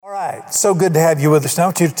So good to have you with us. Now I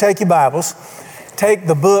want you to take your Bibles, take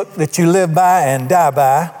the book that you live by and die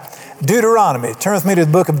by, Deuteronomy. Turn with me to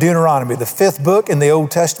the book of Deuteronomy, the fifth book in the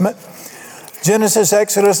Old Testament. Genesis,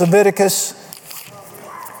 Exodus, Leviticus.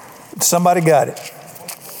 Somebody got it.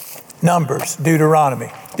 Numbers,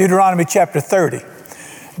 Deuteronomy. Deuteronomy chapter 30.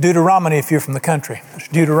 Deuteronomy if you're from the country. It's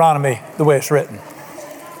Deuteronomy the way it's written.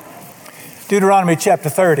 Deuteronomy chapter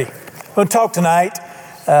 30. We're going to talk tonight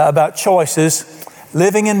about choices.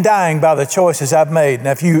 Living and dying by the choices I've made.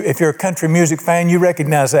 Now, if you're a country music fan, you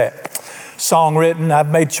recognize that. Song written, I've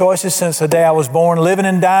made choices since the day I was born, living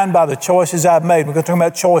and dying by the choices I've made. We're going to talk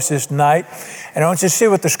about choices tonight. And I want you to see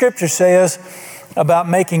what the Scripture says about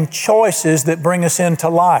making choices that bring us into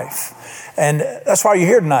life. And that's why you're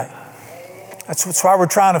here tonight. That's why we're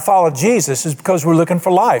trying to follow Jesus, is because we're looking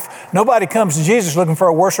for life. Nobody comes to Jesus looking for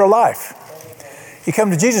a worser life. You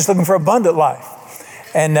come to Jesus looking for abundant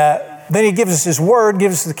life. And then He gives us His Word,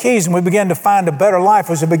 gives us the keys, and we begin to find a better life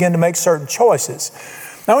as we begin to make certain choices.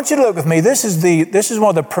 Now I want you to look with me. This is one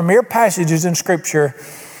of the premier passages in Scripture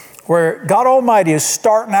where God Almighty is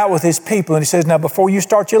starting out with His people, and He says, now before you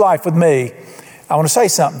start your life with me, I want to say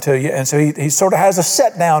something to you. And so He sort of has a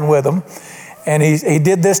set down with them. And he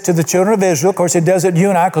did this to the children of Israel. Of course, He does it to you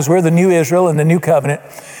and I because we're the new Israel in the new covenant.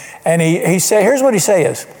 And He said, here's what He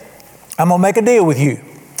says. I'm going to make a deal with you.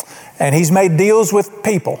 And He's made deals with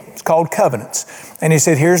people. It's called covenants. And He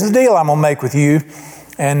said, here's the deal I'm going to make with you.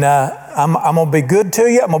 And I'm going to be good to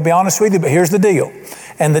you. I'm going to be honest with you, but here's the deal.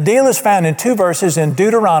 And the deal is found in two verses in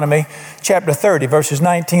Deuteronomy chapter 30, verses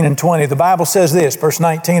 19 and 20. The Bible says this, verse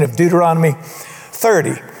 19 of Deuteronomy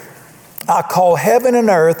 30. I call heaven and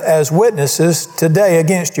earth as witnesses today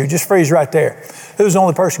against you. Just freeze right there. Who's the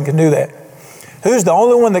only person who can do that? Who's the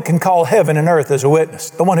only one that can call heaven and earth as a witness?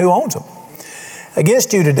 The one who owns them.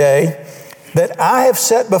 Against you today, that I have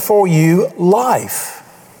set before you life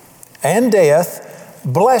and death,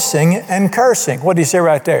 blessing and cursing. What did He say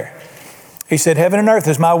right there? He said, heaven and earth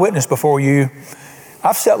is my witness before you.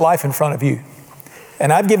 I've set life in front of you,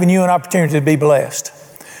 and I've given you an opportunity to be blessed.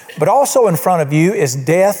 But also in front of you is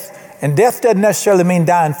death, and death doesn't necessarily mean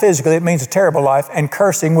dying physically. It means a terrible life, and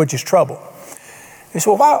cursing, which is trouble. He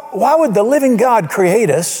said, well, why would the living God create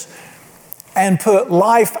us and put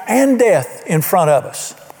life and death in front of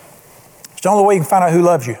us? It's the only way you can find out who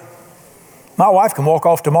loves you. My wife can walk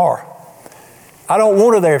off tomorrow. I don't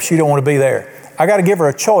want her there if she don't want to be there. I got to give her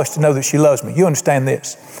a choice to know that she loves me. You understand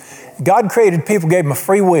this? God created people, gave them a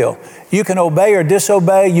free will. You can obey or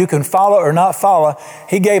disobey. You can follow or not follow.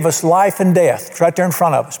 He gave us life and death. It's right there in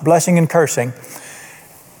front of us, blessing and cursing.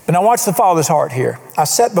 But now watch the Father's heart here. I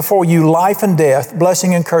set before you life and death,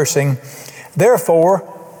 blessing and cursing.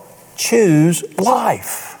 Therefore, choose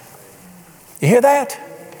life. You hear that?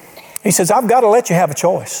 He says, I've got to let you have a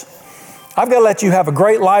choice. I've got to let you have a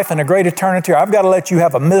great life and a great eternity. I've got to let you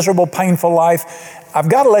have a miserable, painful life. I've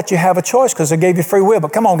got to let you have a choice because I gave you free will.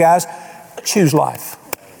 But come on, guys, choose life.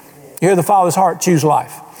 You hear the Father's heart, choose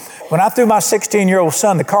life. When I threw my 16-year-old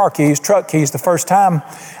son the truck keys the first time,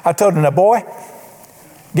 I told him, now boy,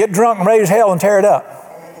 get drunk and raise hell and tear it up.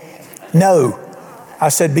 No. I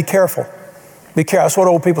said, be careful. Be careful. That's what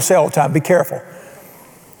old people say all the time. Be careful.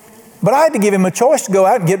 But I had to give him a choice to go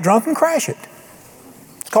out and get drunk and crash it.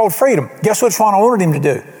 It's called freedom. Guess which one I wanted him to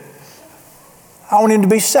do? I want him to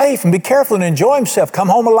be safe and be careful and enjoy himself. Come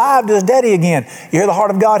home alive to his daddy again. You hear the heart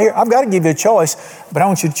of God here? I've got to give you a choice, but I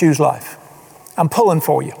want you to choose life. I'm pulling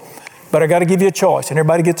for you, but I got to give you a choice, and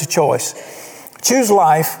everybody gets a choice. Choose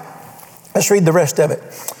life. Let's read the rest of it.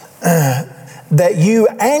 That you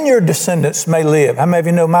and your descendants may live. How many of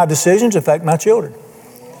you know my decisions affect my children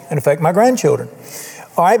and affect my grandchildren?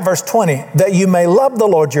 All right, verse 20. That you may love the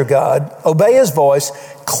Lord your God, obey His voice,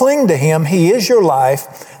 cling to Him. He is your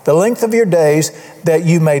life, the length of your days, that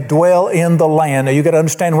you may dwell in the land. Now you got to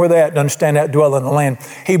understand where they're at to understand that dwell in the land.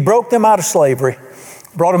 He broke them out of slavery,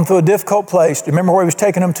 brought them through a difficult place. Do you remember where He was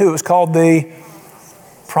taking them to? It was called the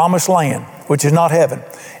Promised Land, which is not heaven.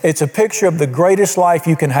 It's a picture of the greatest life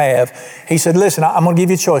you can have. He said, listen, I'm going to give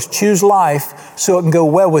you a choice. Choose life so it can go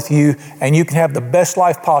well with you and you can have the best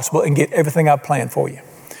life possible and get everything I've planned for you.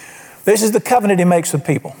 This is the covenant He makes with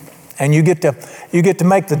people. And you get to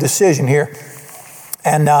make the decision here.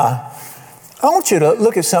 And I want you to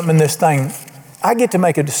look at something in this thing. I get to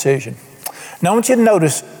make a decision. Now I want you to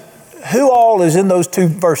notice who all is in those two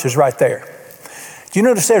verses right there. Do you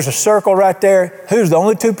notice there's a circle right there? Who's the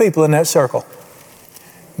only two people in that circle?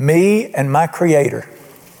 Me and my Creator.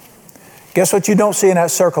 Guess what you don't see in that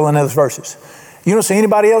circle in those verses? You don't see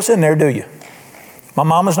anybody else in there, do you? My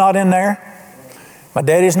mama's not in there. My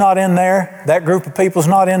daddy's not in there. That group of people's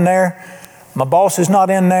not in there. My boss is not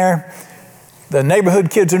in there. The neighborhood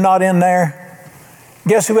kids are not in there.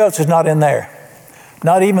 Guess who else is not in there?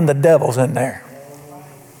 Not even the devil's in there.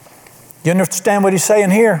 You understand what he's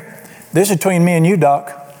saying here? This is between me and you,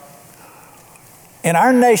 Doc. In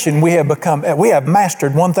our nation, we have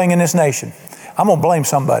mastered one thing in this nation. I'm going to blame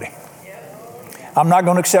somebody. I'm not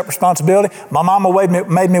going to accept responsibility. My mama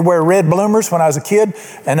made me wear red bloomers when I was a kid,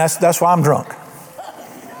 and that's why I'm drunk.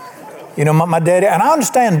 You know, my daddy, and I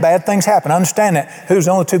understand bad things happen. I understand that. Who's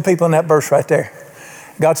the only two people in that verse right there?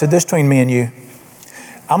 God said, this between me and you.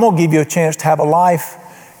 I'm going to give you a chance to have a life.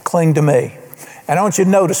 Cling to me. And I want you to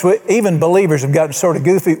notice, even believers have gotten sort of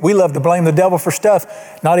goofy. We love to blame the devil for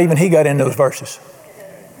stuff. Not even he got in those verses.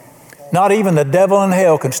 Not even the devil in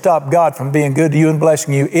hell can stop God from being good to you and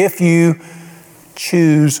blessing you if you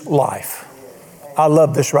choose life. I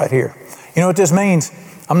love this right here. You know what this means?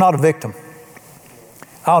 I'm not a victim.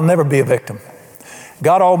 I'll never be a victim.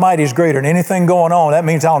 God Almighty is greater than anything going on. That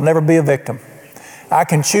means I'll never be a victim. I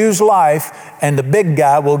can choose life, and the big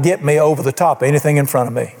guy will get me over the top of anything in front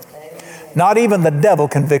of me. Not even the devil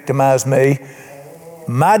can victimize me.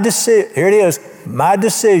 Here it is. My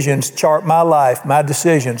decisions chart my life. My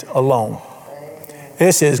decisions alone.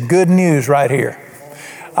 This is good news right here.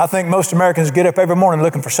 I think most Americans get up every morning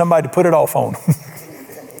looking for somebody to put it off on.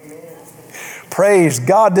 Praise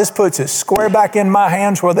God, this puts it square back in my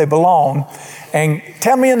hands where they belong. And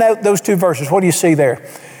tell me in those two verses, what do you see there?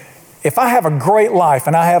 If I have a great life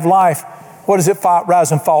and I have life, what does it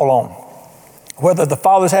rise and fall on? Whether the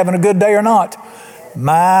Father's having a good day or not.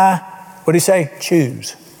 What do you say?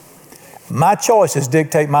 Choose. My choices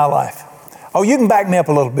dictate my life. Oh, you can back me up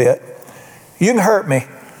a little bit. You can hurt me.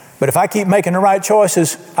 But if I keep making the right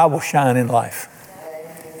choices, I will shine in life.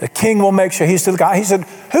 The King will make sure he's still the guy. He said,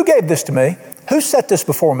 who gave this to me? Who set this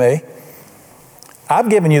before me? I've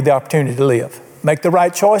given you the opportunity to live. Make the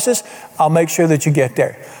right choices. I'll make sure that you get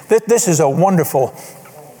there. This is a wonderful,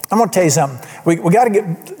 I'm going to tell you something. We got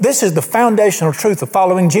to this is the foundational truth of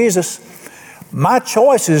following Jesus. My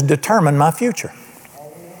choices determine my future.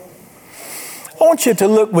 I want you to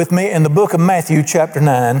look with me in the book of Matthew chapter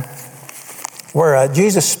 9, where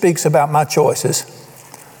Jesus speaks about my choices.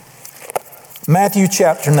 Matthew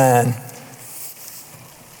chapter 9.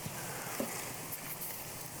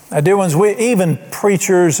 Now, dear ones, even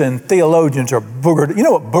preachers and theologians are boogered. You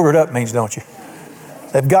know what boogered up means, don't you?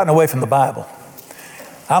 They've gotten away from the Bible.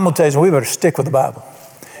 I'm going to tell you, we better stick with the Bible.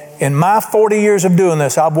 In my 40 years of doing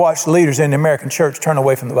this, I've watched leaders in the American church turn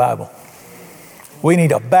away from the Bible. We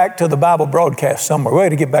need a back to the Bible broadcast somewhere. We got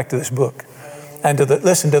to get back to this book and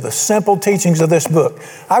listen to the simple teachings of this book.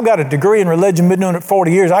 I've got a degree in religion, been doing it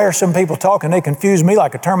 40 years. I hear some people talking, they confuse me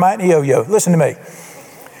like a termite and a yo-yo. Listen to me.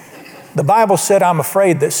 The Bible said, I'm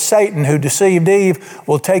afraid that Satan, who deceived Eve,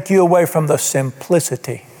 will take you away from the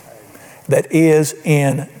simplicity that is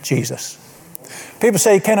in Jesus. People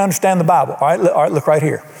say you can't understand the Bible. All right, look right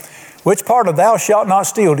here. Which part of thou shalt not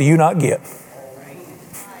steal do you not get?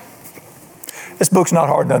 This book's not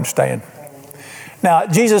hard to understand. Now,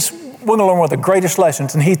 Jesus, we're going to learn one of the greatest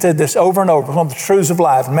lessons, and he said this over and over, one of the truths of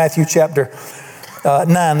life. In Matthew chapter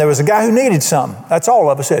 9, there was a guy who needed something. That's all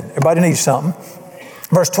of us said. Everybody needs something.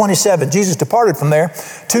 Verse 27, Jesus departed from there.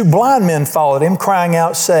 2 blind men followed him, crying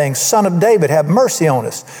out, saying, Son of David, have mercy on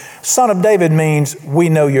us. Son of David means, we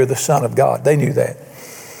know you're the Son of God. They knew that.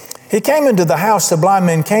 He came into the house, the blind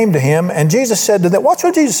men came to him, and Jesus said to them, watch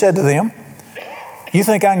what Jesus said to them. You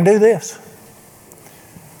think I can do this?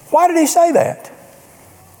 Why did he say that?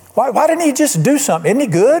 Why didn't he just do something? Isn't he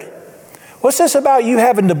good? What's this about you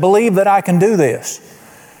having to believe that I can do this?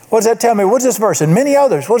 What does that tell me? What's this verse? And many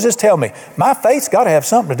others, what does this tell me? My faith's got to have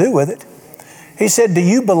something to do with it. He said, do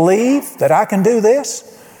you believe that I can do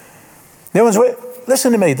this?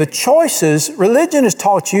 Listen to me. The choices, religion has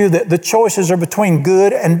taught you that the choices are between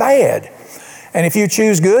good and bad. And if you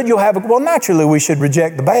choose good, you'll have, naturally we should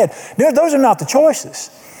reject the bad. No, those are not the choices.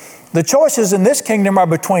 The choices in this kingdom are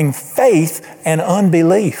between faith and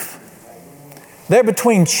unbelief. They're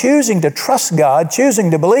between choosing to trust God,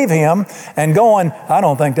 choosing to believe Him, and going, I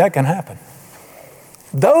don't think that can happen.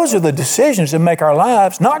 Those are the decisions that make our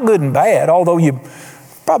lives not good and bad, although you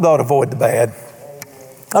probably ought to avoid the bad.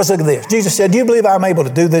 Let's look at this. Jesus said, do you believe I'm able to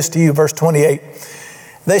do this to you? Verse 28.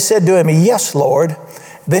 They said to him, yes, Lord.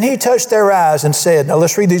 Then he touched their eyes and said, now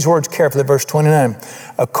let's read these words carefully, verse 29.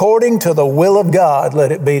 According to the will of God,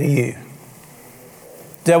 let it be to you.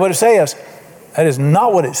 Is that what it says? That is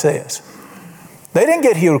not what it says. They didn't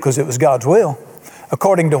get healed because it was God's will.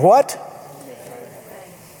 According to what?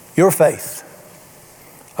 Your faith.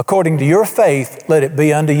 According to your faith, let it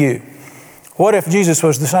be unto you. What if Jesus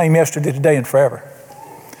was the same yesterday, today, and forever?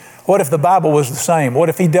 What if the Bible was the same? What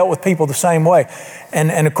if he dealt with people the same way?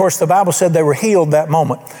 And of course, the Bible said they were healed that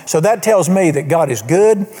moment. So that tells me that God is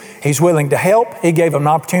good. He's willing to help. He gave them an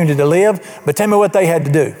opportunity to live. But tell me what they had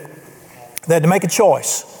to do. They had to make a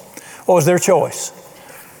choice. What was their choice?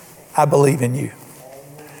 I believe in you.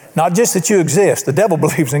 Not just that you exist. The devil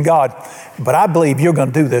believes in God. But I believe you're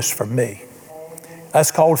going to do this for me.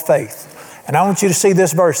 That's called faith. And I want you to see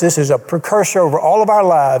this verse. This is a precursor over all of our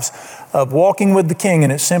lives of walking with the King,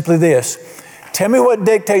 and it's simply this. Tell me what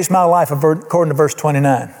dictates my life according to verse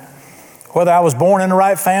 29. Whether I was born in the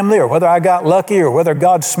right family or whether I got lucky or whether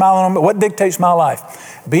God's smiling on me, what dictates my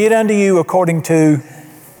life? Be it unto you according to,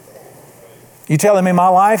 you telling me my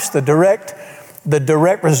life's the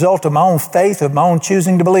direct result of my own faith, of my own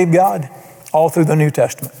choosing to believe God? All through the New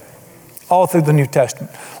Testament. All through the New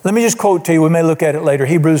Testament. Let me just quote to you, we may look at it later.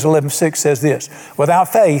 Hebrews 11:6 says this, without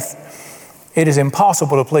faith, it is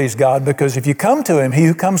impossible to please God, because if you come to Him, he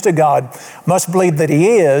who comes to God must believe that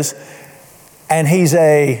He is, and He's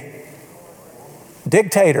a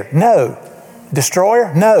dictator, no.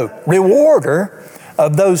 Destroyer, no. Rewarder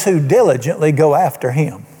of those who diligently go after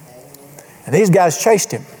Him. And these guys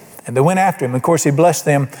chased Him, and they went after Him. Of course, He blessed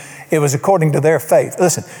them. It was according to their faith.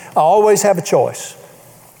 Listen, I always have a choice.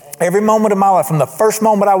 Every moment of my life, from the first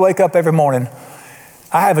moment I wake up every morning,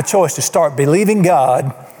 I have a choice to start believing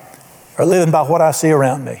God or living by what I see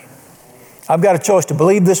around me. I've got a choice to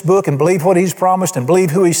believe this book and believe what He's promised and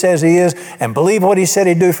believe who He says He is and believe what He said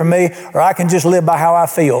He'd do for me, or I can just live by how I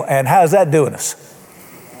feel. And how's that doing us?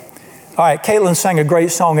 All right, Caitlin sang a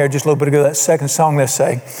great song there just a little bit ago, that second song, let's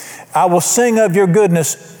say. I will sing of your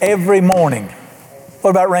goodness every morning.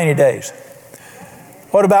 What about rainy days?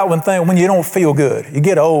 What about when you don't feel good? You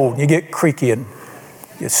get old, you get creaky, and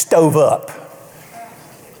you stove up.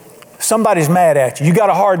 Somebody's mad at you. You got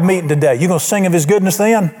a hard meeting today. You going to sing of His goodness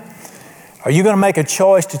then? Are you going to make a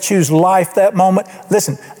choice to choose life that moment?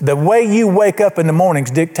 Listen, the way you wake up in the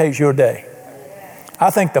mornings dictates your day. I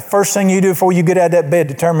think the first thing you do before you get out of that bed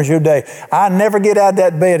determines your day. I never get out of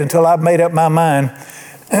that bed until I've made up my mind.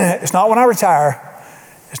 It's not when I retire.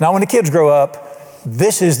 It's not when the kids grow up.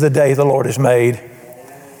 This is the day the Lord has made.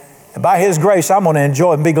 And by His grace, I'm going to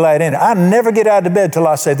enjoy it and be glad in it. I never get out of the bed till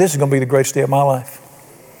I say, this is going to be the greatest day of my life.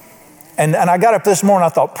 And I got up this morning, I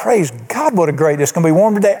thought, praise God, what a great day. It's going to be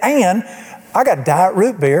warm today. And I got diet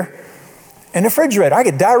root beer in the refrigerator. I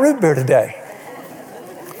get diet root beer today.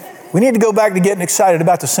 We need to go back to getting excited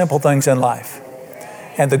about the simple things in life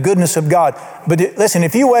and the goodness of God. But listen,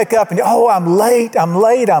 if you wake up and, I'm late,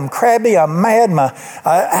 I'm crabby, I'm mad,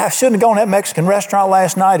 I shouldn't have gone to that Mexican restaurant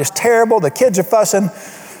last night. It's terrible. The kids are fussing.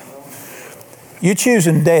 You're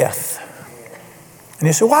choosing death. And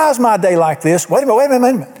you say, why is my day like this? Wait a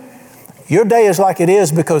minute. Your day is like it is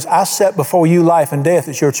because I set before you life and death.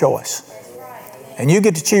 It's your choice. And you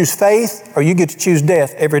get to choose faith or you get to choose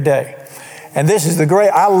death every day. And this is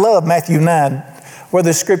I love Matthew 9, where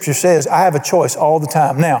the scripture says, I have a choice all the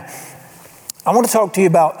time. Now, I want to talk to you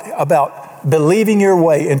about believing your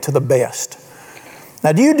way into the best.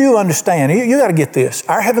 Now, do you understand? You got to get this.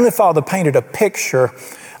 Our Heavenly Father painted a picture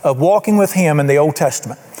of walking with Him in the Old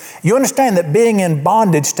Testament. You understand that being in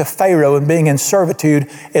bondage to Pharaoh and being in servitude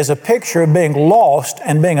is a picture of being lost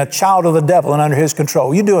and being a child of the devil and under his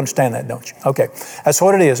control. You do understand that, don't you? Okay, that's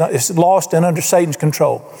what it is. It's lost and under Satan's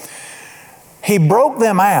control. He broke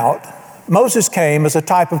them out. Moses came as a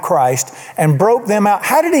type of Christ and broke them out.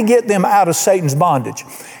 How did He get them out of Satan's bondage?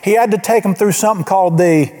 He had to take them through something called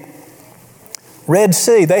the Red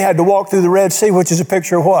Sea. They had to walk through the Red Sea, which is a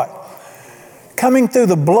picture of what? Coming through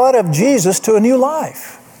the blood of Jesus to a new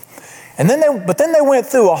life. But then they went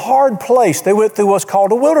through a hard place. They went through what's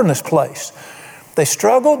called a wilderness place. They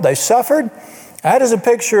struggled, they suffered. That is a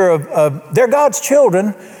picture of they're God's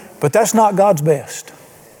children, but that's not God's best.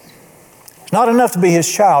 It's not enough to be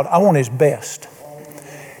His child. I want His best.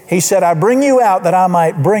 He said, I bring you out that I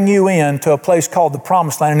might bring you in to a place called the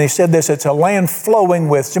Promised Land. And He said this, it's a land flowing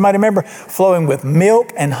with, does anybody remember? Flowing with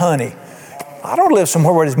milk and honey. I don't live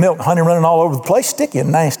somewhere where there's milk and honey running all over the place, sticky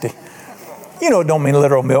and nasty. You know it don't mean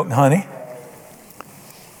literal milk and honey.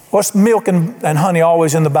 What's milk and honey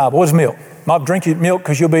always in the Bible? What's milk? Mom, drink your milk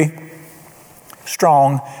because you'll be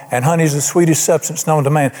strong, and honey is the sweetest substance known to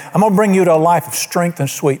man. I'm going to bring you to a life of strength and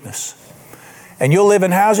sweetness. And you'll live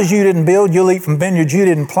in houses you didn't build. You'll eat from vineyards you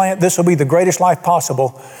didn't plant. This will be the greatest life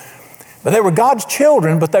possible. But they were God's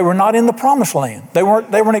children, but they were not in the Promised Land. They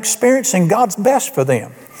weren't experiencing God's best for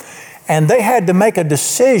them. And they had to make a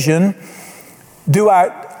decision.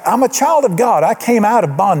 I'm a child of God. I came out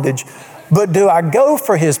of bondage, but do I go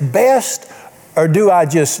for His best, or do I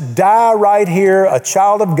just die right here, a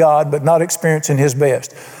child of God, but not experiencing His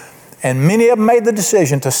best? And many of them made the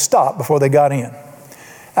decision to stop before they got in.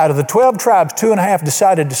 Out of the 12 tribes, 2.5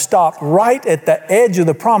 decided to stop right at the edge of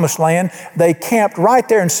the promised land. They camped right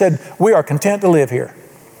there and said, we are content to live here.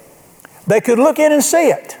 They could look in and see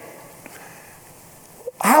it.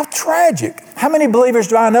 How tragic. How many believers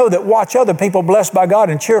do I know that watch other people blessed by God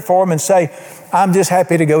and cheer for them and say, I'm just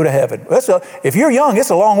happy to go to heaven? If you're young,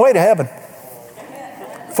 it's a long way to heaven.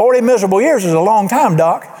 40 miserable years is a long time,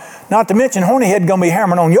 Doc. Not to mention horny head going to be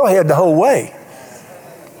hammering on your head the whole way.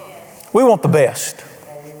 We want the best.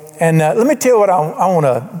 And let me tell you what I want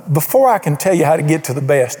to, before I can tell you how to get to the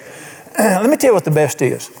best, let me tell you what the best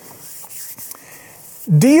is.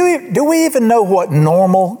 Do we even know what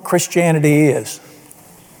normal Christianity is?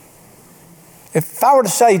 If I were to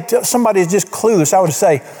say to somebody who's just clueless, I would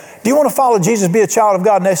say, do you want to follow Jesus, be a child of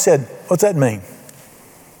God? And they said, what's that mean?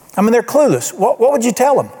 I mean, they're clueless. What would you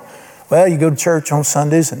tell them? Well, you go to church on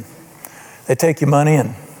Sundays and they take your money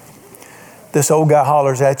and this old guy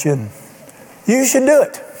hollers at you and you should do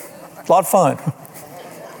it. It's a lot of fun.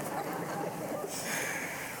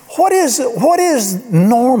 What is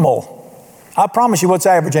normal? I promise you what's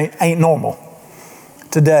average ain't normal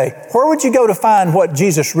today. Where would you go to find what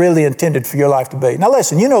Jesus really intended for your life to be? Now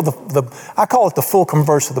listen, you know I call it the fulcrum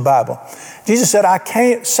verse of the Bible. Jesus said,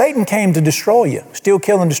 Satan came to destroy you, steal,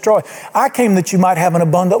 kill, and destroy. I came that you might have an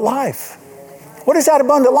abundant life. What is that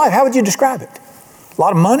abundant life? How would you describe it? A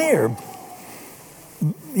lot of money or...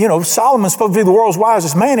 You know, Solomon's supposed to be the world's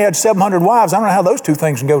wisest man. He had 700 wives. I don't know how those two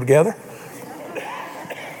things can go together.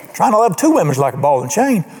 Trying to love two women is like a ball and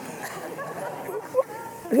chain.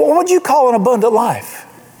 What would you call an abundant life?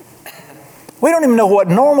 We don't even know what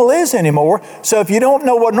normal is anymore. So if you don't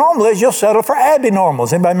know what normal is, you'll settle for abnormal.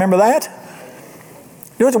 Does anybody remember that?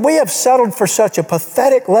 We have settled for such a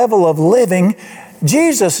pathetic level of living.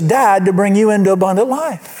 Jesus died to bring you into abundant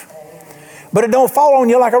life. But it don't fall on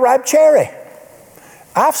you like a ripe cherry.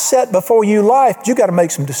 I've set before you life, but you got to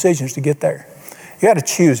make some decisions to get there. You got to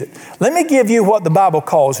choose it. Let me give you what the Bible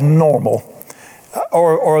calls normal,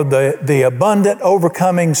 or the abundant,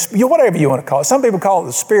 overcoming, whatever you want to call it. Some people call it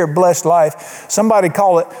the Spirit-blessed life. Some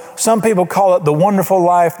people call it the wonderful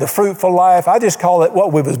life, the fruitful life. I just call it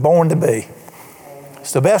what we was born to be.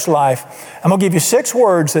 It's the best life. I'm going to give you 6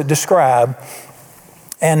 words that describe,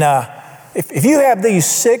 and if you have these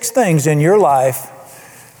 6 things in your life,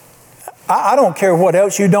 I don't care what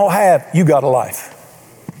else you don't have, you got a life.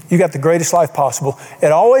 You got the greatest life possible. It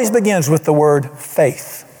always begins with the word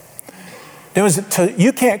faith.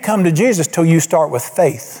 You can't come to Jesus till you start with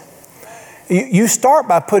faith. You start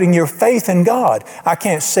by putting your faith in God. I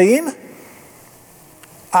can't see Him.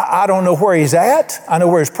 I don't know where He's at. I know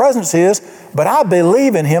where His presence is, but I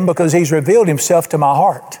believe in Him because He's revealed Himself to my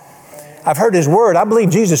heart. I've heard His word. I believe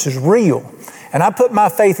Jesus is real. And I put my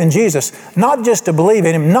faith in Jesus, not just to believe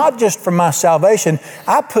in Him, not just for my salvation.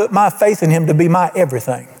 I put my faith in Him to be my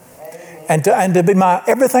everything. And to be my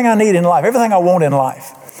everything I need in life, everything I want in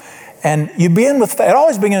life. And you begin with faith. It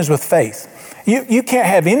always begins with faith. You can't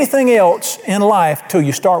have anything else in life till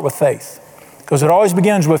you start with faith. Because it always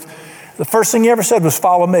begins with, the first thing you ever said was,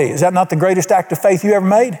 follow me. Is that not the greatest act of faith you ever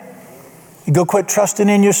made? You go quit trusting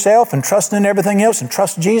in yourself and trusting in everything else and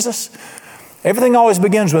trust Jesus. Everything always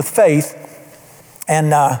begins with faith.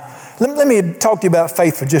 And let me talk to you about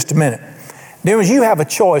faith for just a minute. You have a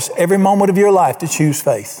choice every moment of your life to choose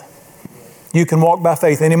faith. You can walk by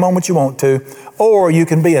faith any moment you want to, or you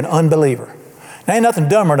can be an unbeliever. There ain't nothing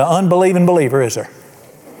dumber than an unbelieving believer, is there?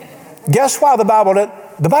 Guess why the Bible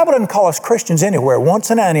doesn't call us Christians anywhere.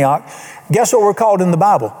 Once in Antioch, guess what we're called in the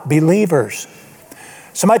Bible? Believers.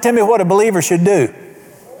 Somebody tell me what a believer should do.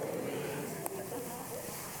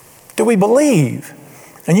 Do we believe?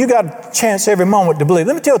 And you got a chance every moment to believe.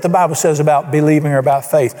 Let me tell you what the Bible says about believing or about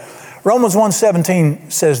faith. Romans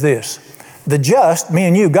 1:17 says this: the just, me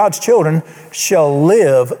and you, God's children, shall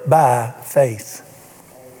live by faith.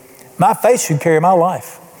 My faith should carry my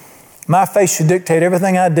life. My faith should dictate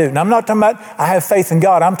everything I do. Now, I'm not talking about I have faith in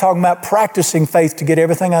God. I'm talking about practicing faith to get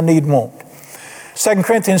everything I need and want. 2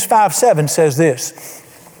 Corinthians 5:7 says this: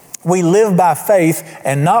 we live by faith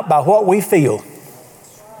and not by what we feel.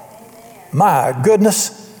 My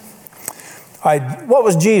goodness. All right, what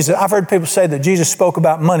was Jesus? I've heard people say that Jesus spoke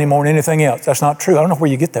about money more than anything else. That's not true. I don't know where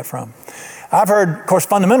you get that from. I've heard, of course,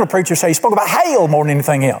 fundamental preachers say he spoke about hail more than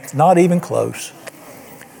anything else. Not even close.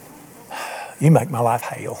 You make my life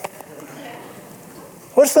hail.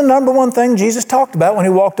 What's the number one thing Jesus talked about when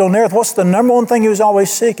He walked on the earth? What's the number one thing He was always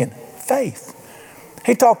seeking? Faith.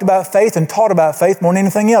 He talked about faith and taught about faith more than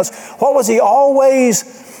anything else. What was He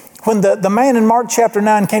always... When the man in Mark chapter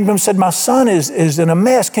 9 came to Him and said, my son is in a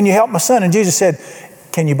mess. Can you help my son? And Jesus said,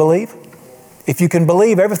 can you believe? If you can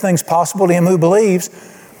believe, everything's possible to him who believes.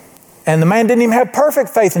 And the man didn't even have perfect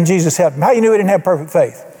faith in Jesus helped him. How you knew he didn't have perfect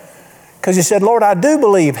faith? Because he said, Lord, I do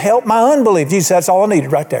believe. Help my unbelief. Jesus said, that's all I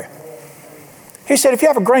needed right there. He said, if you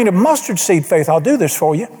have a grain of mustard seed faith, I'll do this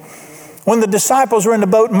for you. When the disciples were in the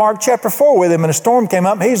boat in Mark chapter 4 with him and a storm came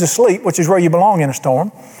up, he's asleep, which is where you belong in a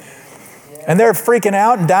storm. And they're freaking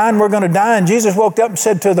out and dying, we're going to die. And Jesus woke up and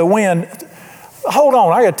said to the wind, hold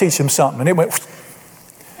on, I got to teach them something. And it went,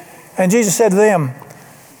 and Jesus said to them,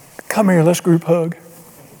 come here, let's group hug.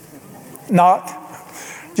 Not.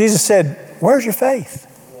 Jesus said, where's your faith?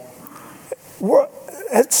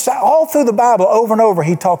 It's all through the Bible, over and over,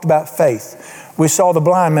 he talked about faith. We saw the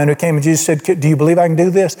blind man who came and Jesus said, do you believe I can do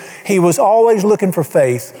this? He was always looking for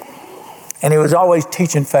faith, and he was always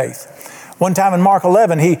teaching faith. One time in Mark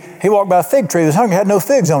 11, he walked by a fig tree that was hungry, had no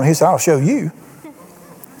figs on it. He said, I'll show you.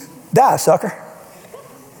 Die, sucker.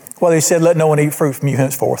 Well, he said, let no one eat fruit from you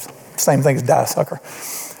henceforth. Same thing as die, sucker.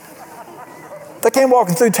 They came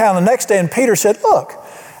walking through town the next day, and Peter said, look,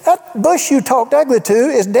 that bush you talked ugly to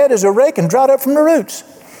is dead as a rake and dried up from the roots.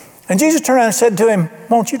 And Jesus turned around and said to him,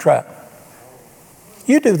 won't you try it?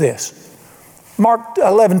 You do this. Mark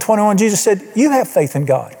 11:21, Jesus said, you have faith in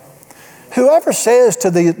God. Whoever says to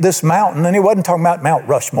this mountain, and he wasn't talking about Mount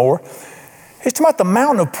Rushmore, he's talking about the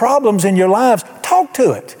mountain of problems in your lives, talk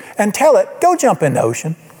to it and tell it, go jump in the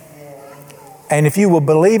ocean. And if you will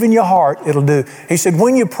believe in your heart, it'll do. He said,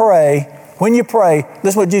 when you pray,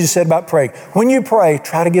 listen to what Jesus said about praying. When you pray,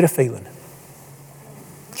 try to get a feeling.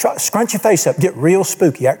 Scrunch your face up, get real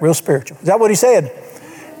spooky, act real spiritual. Is that what he said?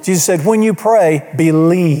 Jesus said, when you pray,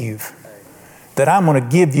 believe that I'm going to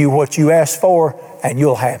give you what you asked for and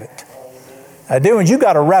you'll have it. Now, dear, you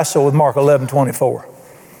got to wrestle with Mark 11:24.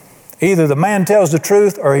 Either the man tells the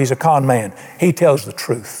truth or he's a con man. He tells the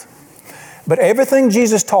truth. But everything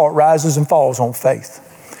Jesus taught rises and falls on faith.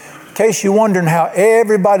 In case you're wondering how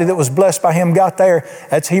everybody that was blessed by him got there,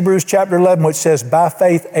 that's Hebrews chapter 11, which says, by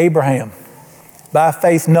faith Abraham, by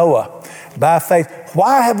faith Noah, by faith.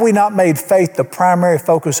 Why have we not made faith the primary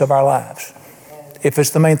focus of our lives if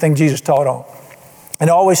it's the main thing Jesus taught on? And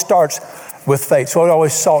it always starts with faith. So what I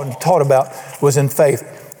always saw and taught about was in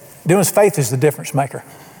faith. Doing faith is the difference maker.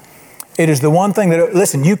 It is the one thing that,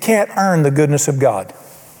 listen, you can't earn the goodness of God.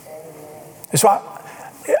 That's why,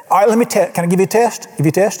 all right, let me test. Can I give you a test? Give you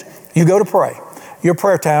a test? You go to pray, your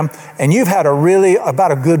prayer time, and you've had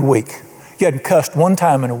about a good week. You hadn't cussed one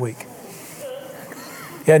time in a week.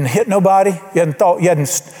 You hadn't hit nobody. You hadn't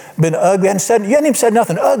been ugly. You hadn't even said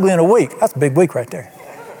nothing ugly in a week. That's a big week right there.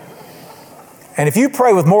 And if you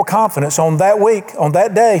pray with more confidence on that week, on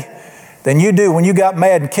that day, than you do when you got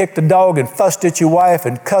mad and kicked the dog and fussed at your wife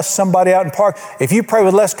and cussed somebody out in park, if you pray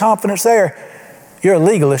with less confidence there, you're a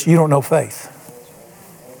legalist. You don't know faith.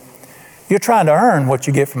 You're trying to earn what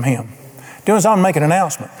you get from him. Doing something, make an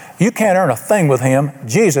announcement. You can't earn a thing with him.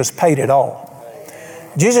 Jesus paid it all.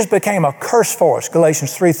 Jesus became a curse for us,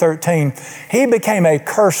 Galatians 3:13. He became a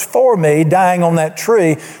curse for me, dying on that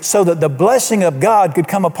tree, so that the blessing of God could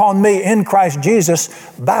come upon me in Christ Jesus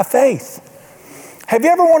by faith. Have you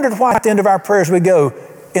ever wondered why at the end of our prayers we go,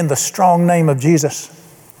 in the strong name of Jesus?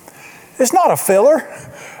 It's not a filler.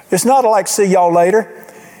 It's not like, see y'all later.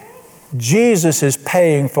 Jesus is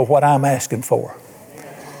paying for what I'm asking for.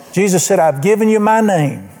 Jesus said, I've given you my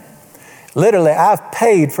name. Literally, I've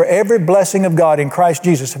paid for every blessing of God in Christ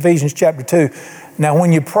Jesus, Ephesians chapter 2. Now,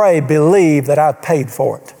 when you pray, believe that I've paid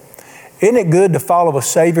for it. Isn't it good to follow a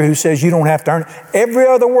Savior who says you don't have to earn it? Every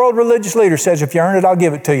other world religious leader says, if you earn it, I'll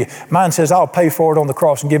give it to you. Mine says, I'll pay for it on the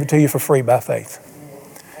cross and give it to you for free by faith.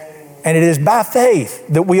 And it is by faith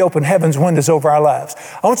that we open heaven's windows over our lives.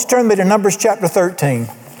 I want you to turn me to Numbers chapter 13.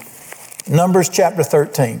 Numbers chapter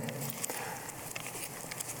 13.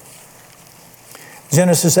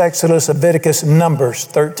 Genesis, Exodus, Leviticus, Numbers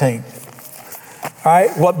 13. All right,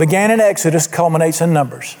 what began in Exodus culminates in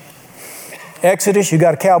Numbers. Exodus, you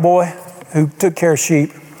got a cowboy who took care of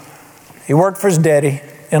sheep. He worked for his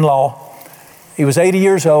daddy-in-law. He was 80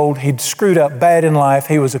 years old. He'd screwed up bad in life.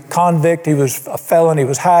 He was a convict. He was a felon. He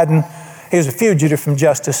was hiding. He was a fugitive from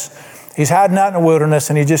justice. He's hiding out in the wilderness,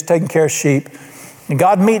 and he's just taking care of sheep. And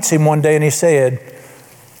God meets him one day, and he said,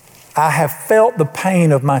 I have felt the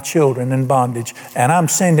pain of my children in bondage, and I'm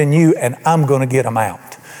sending you, and I'm going to get them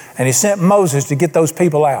out. And he sent Moses to get those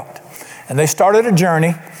people out. And they started a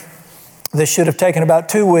journey. This should have taken about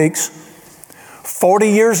 2 weeks. 40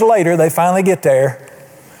 years later, they finally get there.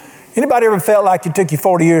 Anybody ever felt like it took you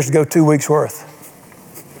 40 years to go 2 weeks worth?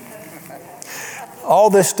 All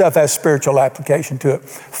this stuff has spiritual application to it.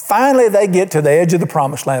 Finally, they get to the edge of the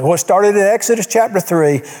promised land. What started in Exodus chapter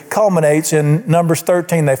 3 culminates in Numbers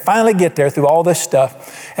 13. They finally get there through all this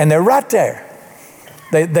stuff, and they're right there.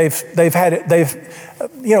 They've had it.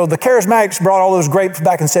 The charismatics brought all those grapes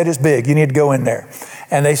back and said it's big. You need to go in there.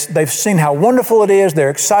 And they've seen how wonderful it is. They're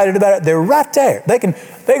excited about it. They're right there. They can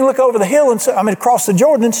look over the hill and across the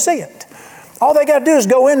Jordan and see it. All they got to do is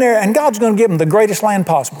go in there, and God's going to give them the greatest land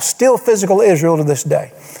possible. Still physical Israel to this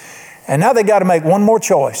day. And now they got to make one more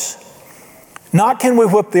choice. Not can we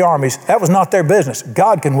whip the armies. That was not their business.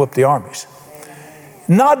 God can whip the armies.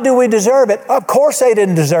 Not do we deserve it. Of course they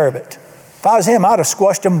didn't deserve it. If I was him, I'd have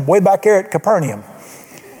squashed them way back there at Capernaum.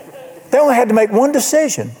 They only had to make one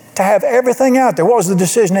decision to have everything out there. What was the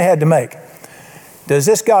decision they had to make? Does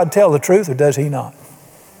this God tell the truth or does he not?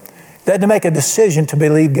 They had to make a decision to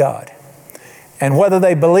believe God. And whether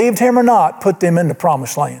they believed him or not, put them in the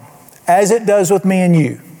promised land, as it does with me and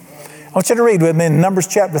you. I want you to read with me in Numbers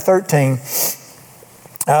chapter 13.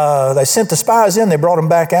 They sent the spies in, they brought them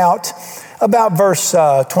back out. About verse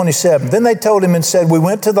 27. Then they told him and said, we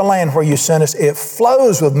went to the land where you sent us. It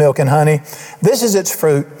flows with milk and honey. This is its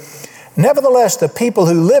fruit. Nevertheless, the people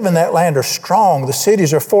who live in that land are strong. The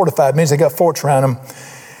cities are fortified. It means they got forts around them.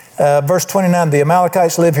 Verse 29, the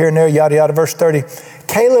Amalekites live here and there, yada, yada. Verse 30,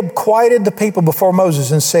 Caleb quieted the people before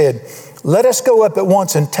Moses and said, let us go up at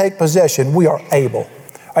once and take possession. We are able.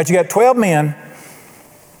 All right, you got 12 men.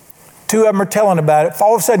 2 of them are telling about it.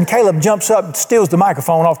 All of a sudden, Caleb jumps up, steals the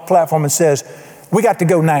microphone off the platform and says, we got to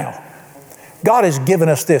go now. God has given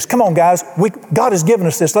us this. Come on, guys. God has given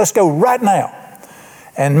us this. Let's go right now.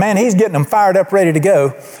 And man, he's getting them fired up, ready to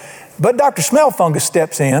go. But Dr. Smellfungus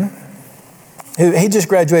steps in. He just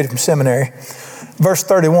graduated from seminary. Verse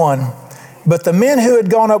 31. But the men who had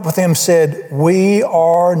gone up with him said, we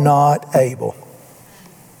are not able.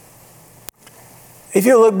 If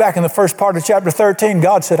you look back in the first part of chapter 13,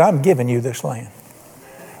 God said, I'm giving you this land.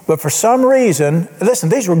 But for some reason, listen,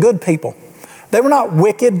 these were good people. They were not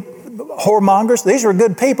wicked whoremongers. These were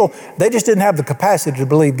good people. They just didn't have the capacity to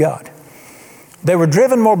believe God. They were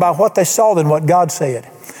driven more by what they saw than what God said.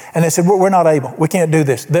 And they said, we're not able. We can't do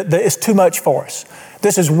this. It's too much for us.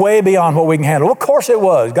 This is way beyond what we can handle. Well, of course it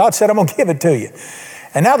was. God said, I'm going to give it to you.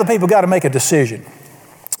 And now the people got to make a decision.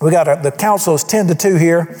 The council is 10-2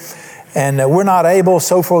 here. And we're not able,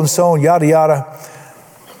 so forth and so on, yada, yada.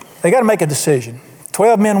 They got to make a decision.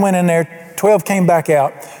 12 men went in there. 12 came back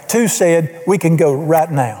out. 2 said, we can go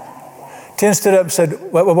right now. 10 stood up and said,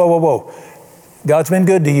 whoa. God's been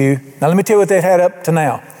good to you. Now let me tell you what they had up to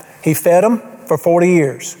now. He fed them for 40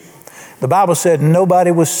 years. The Bible said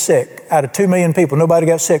nobody was sick. Out of 2 million people, nobody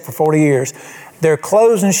got sick for 40 years. Their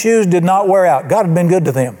clothes and shoes did not wear out. God had been good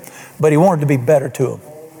to them, but he wanted to be better to them.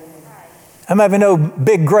 How many of you know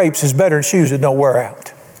big grapes is better than shoes that don't wear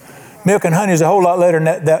out? Milk and honey is a whole lot better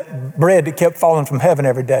than that bread that kept falling from heaven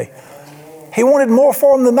every day. He wanted more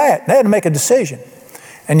for them than that. They had to make a decision.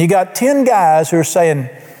 And you got 10 guys who are saying,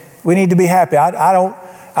 we need to be happy.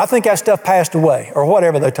 I think that stuff passed away, or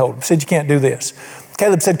whatever they told him. Said, you can't do this.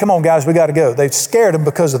 Caleb said, come on, guys, we got to go. They scared him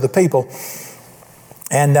because of the people.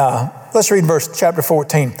 And let's read chapter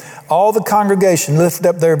 14. All the congregation lifted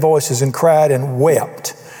up their voices and cried and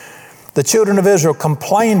wept. The children of Israel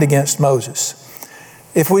complained against Moses.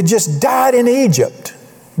 If we just died in Egypt,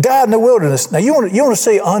 died in the wilderness. Now you want to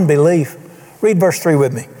see unbelief? Read verse 3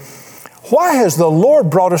 with me. Why has the Lord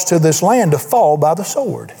brought us to this land to fall by the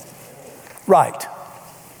sword? Right.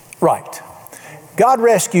 God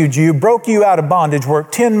rescued you, broke you out of bondage,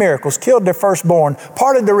 worked 10 miracles, killed their firstborn,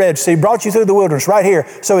 parted the Red Sea, brought you through the wilderness right here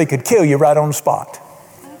so he could kill you right on the spot.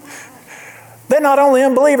 They're not only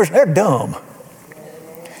unbelievers, they're dumb.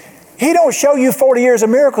 He don't show you 40 years of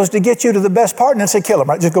miracles to get you to the best part and then say, kill him,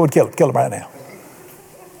 right? Just go and kill him right now.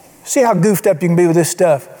 See how goofed up you can be with this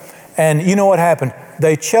stuff. And you know what happened?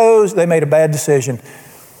 They made a bad decision.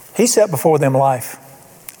 He set before them life.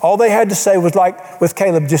 All they had to say was like with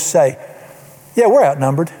Caleb, just say, yeah, we're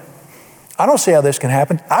outnumbered. I don't see how this can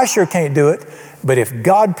happen. I sure can't do it. But if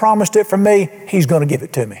God promised it for me, he's going to give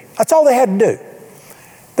it to me. That's all they had to do.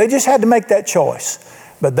 They just had to make that choice.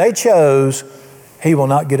 But they chose, he will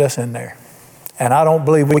not get us in there. And I don't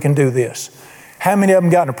believe we can do this. How many of them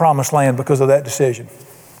got in the promised land because of that decision?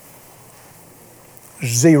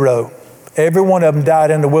 0. Every one of them died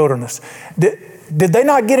in the wilderness. Did they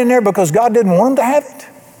not get in there because God didn't want them to have it?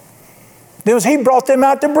 He brought them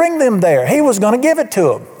out to bring them there. He was going to give it to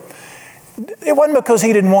them. It wasn't because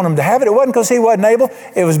he didn't want them to have it. It wasn't because he wasn't able.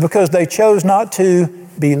 It was because they chose not to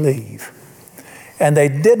believe. And they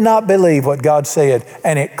did not believe what God said.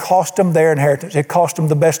 And it cost them their inheritance. It cost them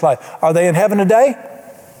the best life. Are they in heaven today?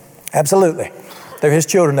 Absolutely. They're his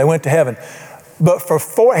children. They went to heaven. But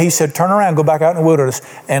he said, turn around, go back out in the wilderness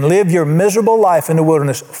and live your miserable life in the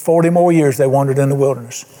wilderness. 40 more years they wandered in the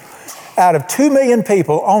wilderness. Out of 2 million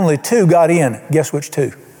people, only 2 got in. Guess which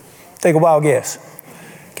 2? Take a wild guess.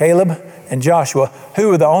 Caleb and Joshua, who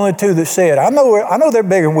were the only 2 that said, I know they're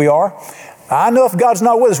bigger than we are. I know if God's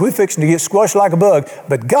not with us, we're fixing to get squashed like a bug,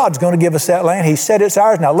 but God's going to give us that land. He said it's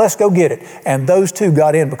ours. Now let's go get it. And those 2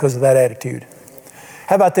 got in because of that attitude.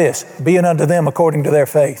 How about this? Being unto them according to their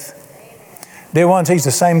faith. Dear ones, He's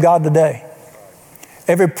the same God today.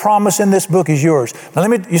 Every promise in this book is yours. Now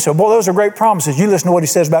you say, boy, those are great promises. You listen to what He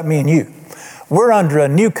says about me and you. We're under a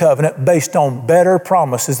new covenant based on better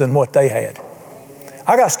promises than what they had.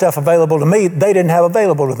 I got stuff available to me they didn't have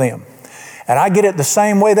available to them. And I get it the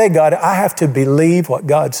same way they got it. I have to believe what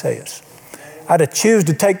God says. I have to choose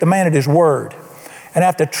to take the man at His word. And I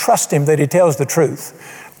have to trust Him that He tells the truth.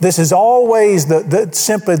 This is always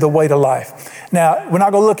simply the way to life. Now, we're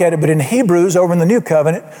not going to look at it, but in Hebrews, over in the New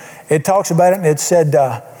Covenant, it talks about it and it said,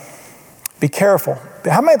 be careful.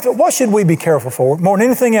 What should we be careful for? More than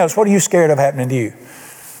anything else, what are you scared of happening to you?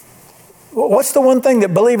 What's the one thing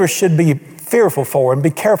that believers should be fearful for and be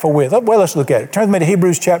careful with? Well, let's look at it. Turn with me to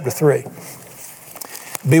Hebrews chapter 3.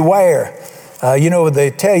 Beware.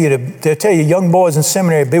 They tell you young boys in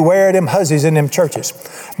seminary, beware of them hussies in them churches.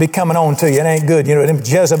 Be coming on to you. It ain't good. Them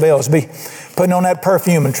Jezebels be putting on that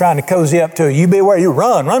perfume and trying to cozy up to you. You beware. You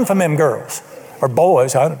run from them girls or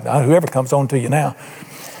boys. Whoever comes on to you now.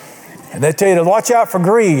 And they tell you to watch out for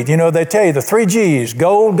greed. They tell you the 3 G's,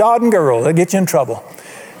 gold, God, and girl. They'll get you in trouble.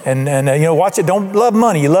 And watch it. Don't love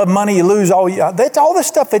money. You love money, you lose all. That's all this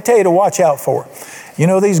stuff they tell you to watch out for.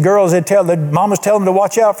 These girls, their mamas tell them to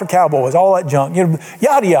watch out for cowboys, all that junk,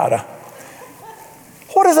 yada, yada.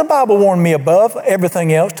 What does the Bible warn me above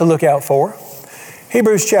everything else to look out for?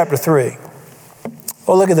 Hebrews chapter 3.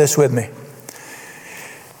 Oh, look at this with me.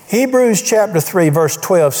 Hebrews chapter 3, verse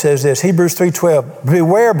 12 says this. Hebrews 3:12.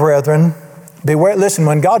 Beware, brethren. Beware. Listen,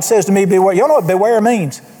 when God says to me, beware, you know what beware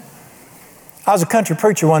means? I was a country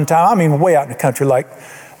preacher one time. Way out in the country, like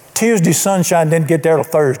Tuesday sunshine didn't get there till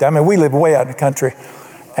Thursday. We live way out in the country.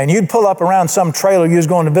 And you'd pull up around some trailer you was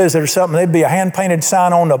going to visit or something. There'd be a hand-painted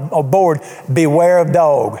sign on a board, beware of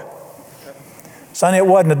dog. Son, it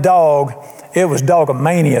wasn't a dog. It was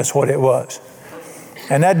dogomania is what it was.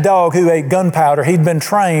 And that dog who ate gunpowder, he'd been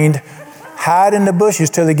trained, hide in the bushes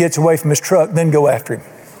till he gets away from his truck, then go after him.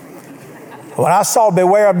 When I saw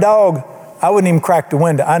beware of dog, I wouldn't even crack the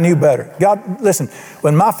window. I knew better. God, listen,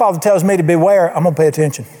 when my Father tells me to beware, I'm going to pay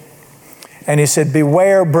attention. And He said,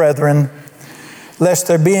 beware, brethren, lest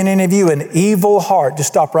there be in any of you an evil heart. Just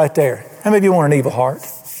stop right there. How many of you want an evil heart?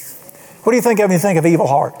 What do you think of when you think of evil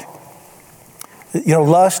heart?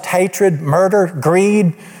 Lust, hatred, murder,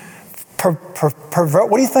 greed, pervert.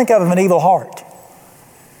 What do you think of an evil heart?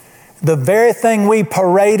 The very thing we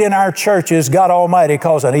parade in our churches, God Almighty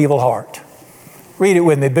calls an evil heart. Read it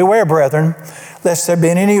with me. Beware, brethren, lest there be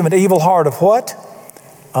in any of an evil heart of what?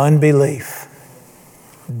 Unbelief.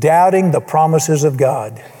 Doubting the promises of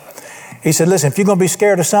God. He said, listen, if you're going to be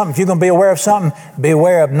scared of something, if you're going to be aware of something,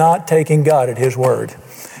 beware of not taking God at His word,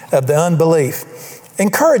 of the unbelief.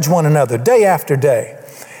 Encourage one another day after day.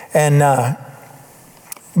 And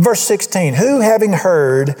verse 16, who having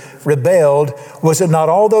heard rebelled, was it not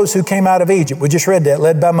all those who came out of Egypt? We just read that,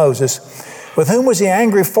 led by Moses. With whom was He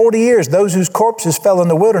angry 40 years? Those whose corpses fell in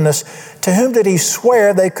the wilderness. To whom did He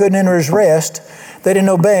swear they couldn't enter His rest? They didn't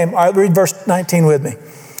obey Him. All right, read verse 19 with me.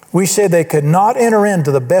 We said they could not enter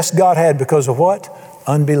into the best God had because of what?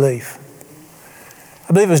 Unbelief.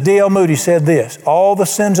 I believe it was D.L. Moody said this. All the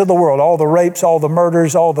sins of the world, all the rapes, all the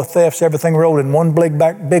murders, all the thefts, everything rolled in one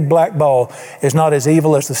big black ball is not as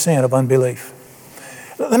evil as the sin of unbelief.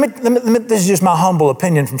 This is just my humble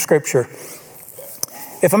opinion from Scripture.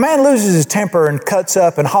 If a man loses his temper and cuts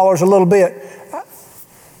up and hollers a little bit,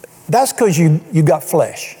 that's because you got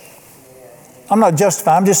flesh. I'm not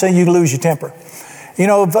justifying. I'm just saying you lose your temper.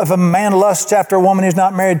 If a man lusts after a woman he's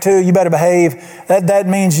not married to, you better behave. That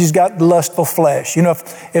means he's got lustful flesh.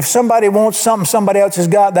 If somebody wants something somebody else has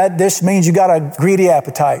got, this means you got a greedy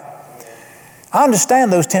appetite. I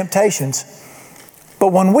understand those temptations. But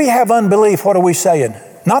when we have unbelief, what are we saying?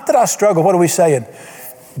 Not that I struggle. What are we saying?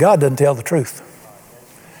 God doesn't tell the truth.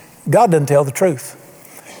 God doesn't tell the truth.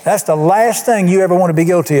 That's the last thing you ever want to be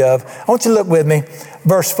guilty of. I want you to look with me.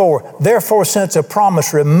 Verse 4. Therefore, since a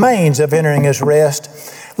promise remains of entering His rest,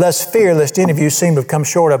 lest fear, lest any of you seem to have come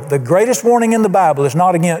short of it. The greatest warning in the Bible is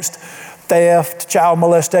not against theft, child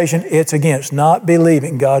molestation. It's against not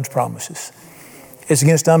believing God's promises. It's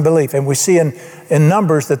against unbelief. And we see in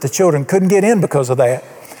Numbers that the children couldn't get in because of that.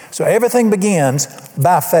 So everything begins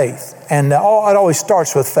by faith. And it always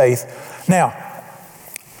starts with faith. Now,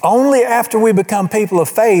 only after we become people of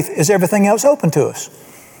faith is everything else open to us.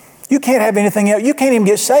 You can't have anything else. You can't even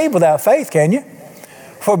get saved without faith, can you?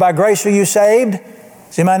 For by grace are you saved.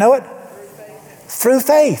 Does anybody know it? Through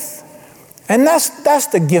faith. And that's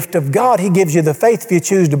the gift of God. He gives you the faith if you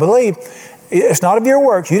choose to believe. It's not of your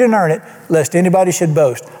works. You didn't earn it, lest anybody should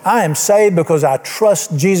boast. I am saved because I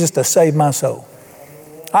trust Jesus to save my soul.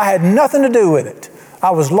 I had nothing to do with it.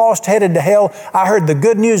 I was lost, headed to hell. I heard the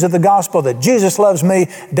good news of the gospel that Jesus loves me,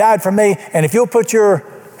 died for me, and if you'll put your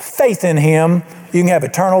faith in Him, you can have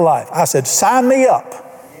eternal life. I said, sign me up.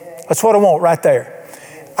 That's what I want right there.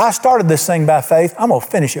 I started this thing by faith. I'm going to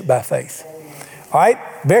finish it by faith. All right,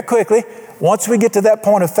 very quickly, once we get to that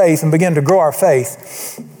point of faith and begin to grow our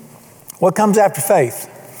faith, what comes after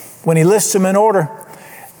faith? When He lists them in order,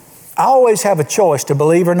 I always have a choice to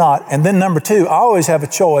believe or not. And then number two, I always have a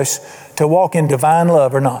choice to walk in divine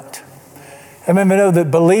love or not. I mean, we know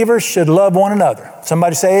that believers should love one another.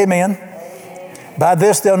 Somebody say amen. By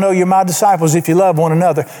this they'll know you're my disciples if you love one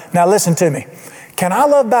another. Now listen to me. Can I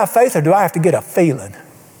love by faith or do I have to get a feeling?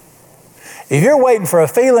 If you're waiting for a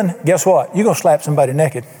feeling, guess what? You're going to slap somebody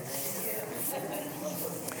naked.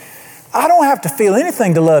 I don't have to feel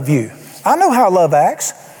anything to love you. I know how love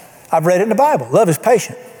acts. I've read it in the Bible. Love is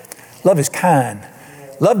patient. Love is kind.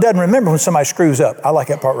 Love doesn't remember when somebody screws up. I like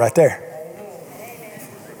that part right there.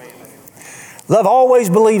 Love always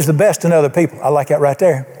believes the best in other people. I like that right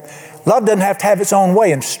there. Love doesn't have to have its own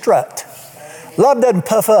way and strut. Love doesn't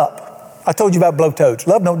puff up. I told you about blowtorch.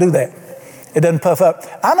 Love don't do that. It doesn't puff up.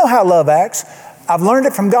 I know how love acts. I've learned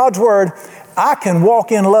it from God's Word. I can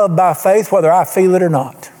walk in love by faith whether I feel it or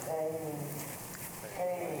not.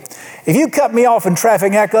 If you cut me off in traffic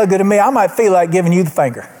and act ugly to me, I might feel like giving you the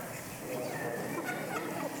finger.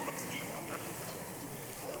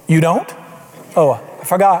 You don't? Oh, I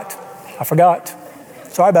forgot.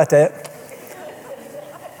 Sorry about that.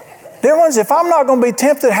 Dear ones, if I'm not going to be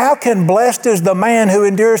tempted, how can blessed is the man who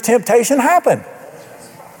endures temptation happen?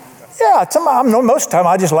 Yeah, most of the time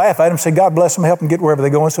I just laugh at them and say, God bless them, help them get wherever they're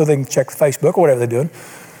going so they can check Facebook or whatever they're doing.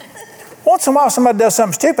 Once in a while somebody does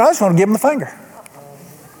something stupid, I just want to give them the finger.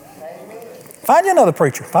 Find you another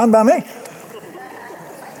preacher. Fine by me.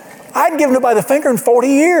 I hadn't given nobody the finger in 40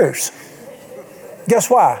 years. Guess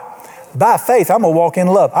why? By faith, I'm going to walk in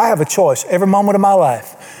love. I have a choice every moment of my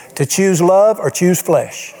life to choose love or choose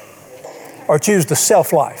flesh or choose the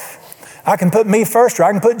self-life. I can put me first or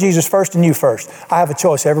I can put Jesus first and you first. I have a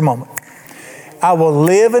choice every moment. I will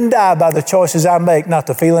live and die by the choices I make, not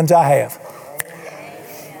the feelings I have.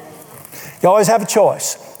 You always have a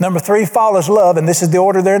choice. Number 3 follows love, and this is the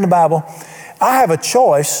order there in the Bible. I have a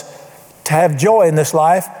choice to have joy in this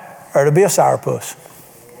life or to be a sourpuss.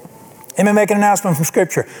 Let me make an announcement from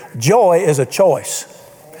Scripture. Joy is a choice.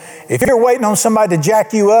 If you're waiting on somebody to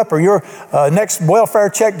jack you up or your next welfare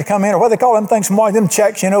check to come in or what they call them things, them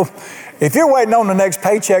checks, if you're waiting on the next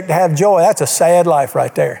paycheck to have joy, that's a sad life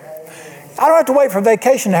right there. I don't have to wait for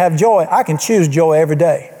vacation to have joy. I can choose joy every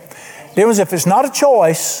day. If it's not a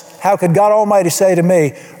choice, how could God Almighty say to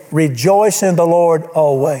me, rejoice in the Lord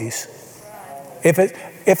always? If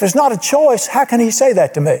it's not a choice, how can He say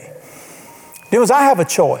that to me? I have a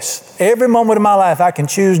choice. Every moment of my life I can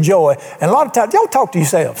choose joy. And a lot of times, y'all talk to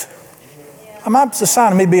yourselves. It's a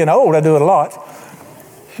sign of me being old. I do it a lot.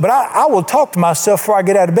 But I will talk to myself before I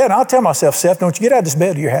get out of bed. And I'll tell myself, Seth, don't you get out of this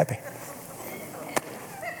bed till you're happy.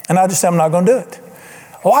 And I just say I'm not going to do it.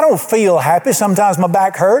 Oh, I don't feel happy. Sometimes my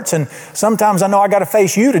back hurts. And sometimes I know I got to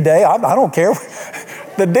face you today. I don't care.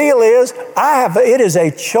 The deal is, it is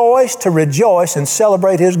a choice to rejoice and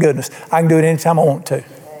celebrate His goodness. I can do it anytime I want to.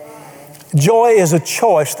 Joy is a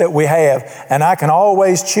choice that we have, and I can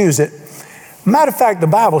always choose it. Matter of fact, the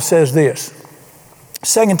Bible says this,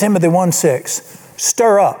 2 Timothy 1:6,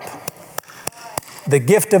 stir up the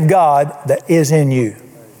gift of God that is in you.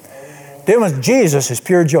 Jesus is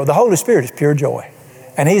pure joy. The Holy Spirit is pure joy,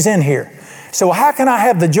 and He's in here. So how can I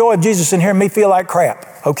have the joy of Jesus in here and me feel like crap?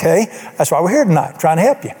 Okay, that's why we're here tonight, trying to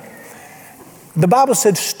help you. The Bible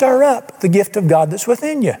said, stir up the gift of God that's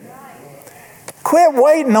within you. Quit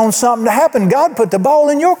waiting on something to happen. God put the ball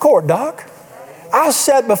in your court, Doc. I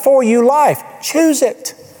set before you life. Choose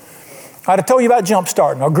it. I'd have told you about jump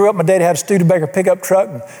starting. I grew up, my dad had a Studebaker pickup truck,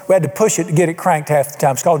 and we had to push it to get it cranked half the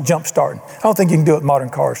time. It's called jump starting. I don't think you can do it with modern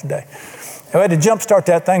cars today. We had to jump start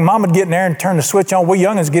that thing. Mom would get in there and turn the switch on. We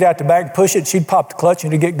youngins get out the back and push it. She'd pop the clutch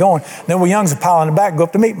and it'd get going. Then we youngins would pile in the back and go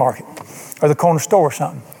up to meat market or the corner store or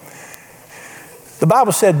something. The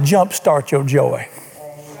Bible said, jump start your joy.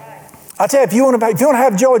 I tell you, if you want to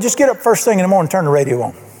have joy, just get up first thing in the morning and turn the radio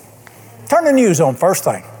on. Turn the news on first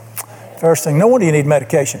thing. First thing. No wonder you need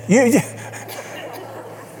medication.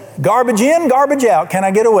 Garbage in, garbage out. Can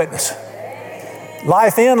I get a witness?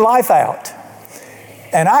 Life in, life out.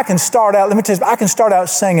 And I can start out, let me tell you, I can start out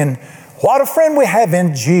singing, what a friend we have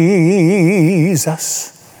in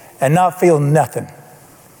Jesus, and not feel nothing.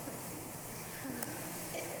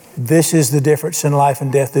 This is the difference in life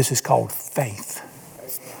and death. This is called faith.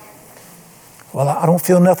 Well, I don't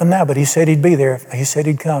feel nothing now, but he said he'd be there. He said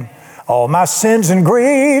he'd come. All my sins and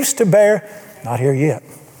griefs to bear. Not here yet.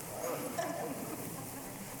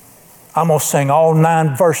 I'm going to sing all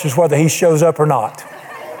 9 verses whether he shows up or not.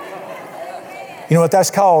 You know what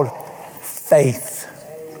that's called? Faith.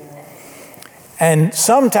 And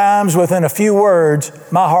sometimes within a few words,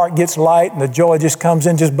 my heart gets light and the joy just comes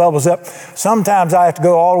in, just bubbles up. Sometimes I have to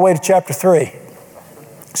go all the way to chapter 3.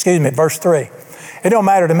 Verse 3. It don't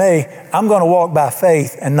matter to me. I'm going to walk by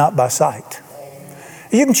faith and not by sight.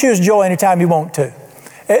 You can choose joy anytime you want to.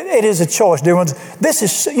 It is a choice, dear ones.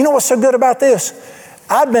 You know what's so good about this?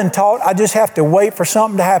 I've been taught I just have to wait for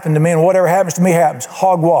something to happen to me, and whatever happens to me happens.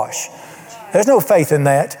 Hogwash. There's no faith in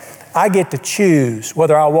that. I get to choose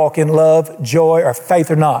whether I walk in love, joy, or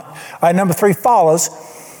faith or not. All right, number 3 follows.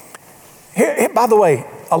 Here, by the way,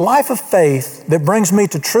 a life of faith that brings me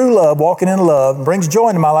to true love, walking in love, brings joy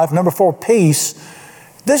into my life. Number 4, peace.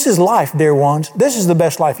 This is life, dear ones. This is the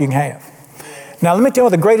best life you can have. Now, let me tell you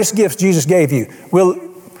what the greatest gifts Jesus gave you.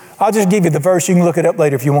 I'll just give you the verse. You can look it up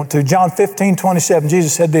later if you want to. John 15:27,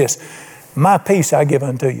 Jesus said this, my peace I give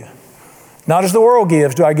unto you. Not as the world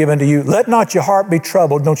gives do I give unto you. Let not your heart be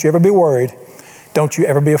troubled. Don't you ever be worried. Don't you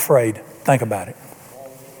ever be afraid. Think about it.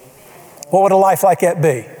 What would a life like that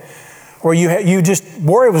be? Where you just,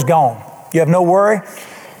 worry was gone. You have no worry.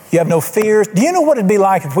 You have no fears. Do you know what it'd be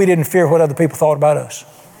like if we didn't fear what other people thought about us?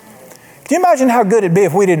 Can you imagine how good it'd be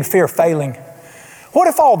if we didn't fear failing? What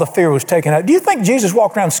if all the fear was taken out? Do you think Jesus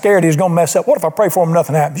walked around scared he was going to mess up? What if I pray for him and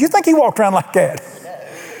nothing happens? Do you think he walked around like that?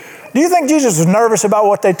 Do you think Jesus was nervous about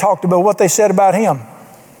what they talked about, what they said about him?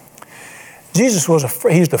 Jesus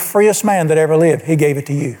he's the freest man that ever lived. He gave it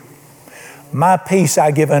to you. My peace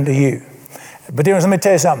I give unto you. But let me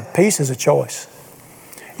tell you something. Peace is a choice.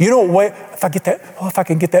 You don't wait, if I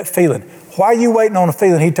can get that feeling. Why are you waiting on a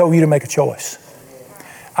feeling? He told you to make a choice.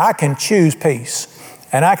 I can choose peace.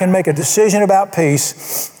 And I can make a decision about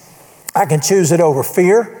peace. I can choose it over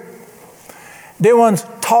fear. Dear ones,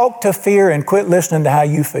 talk to fear and quit listening to how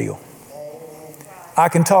you feel. I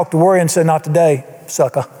can talk to worry and say, not today,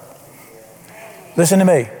 sucker. Listen to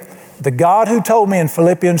me. The God who told me in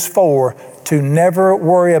Philippians 4 to never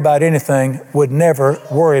worry about anything would never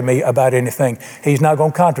worry me about anything. He's not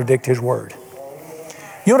going to contradict his word.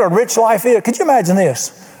 You know what a rich life is? Could you imagine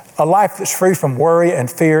this? A life that's free from worry and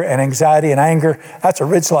fear and anxiety and anger. That's a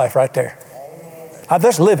rich life right there.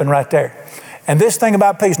 That's living right there. And this thing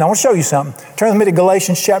about peace. Now I want to show you something. Turn with me to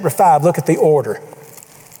Galatians chapter 5. Look at the order.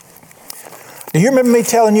 Do you remember me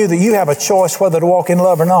telling you that you have a choice whether to walk in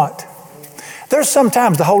love or not? There's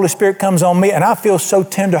sometimes the Holy Spirit comes on me and I feel so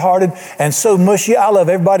tenderhearted and so mushy. I love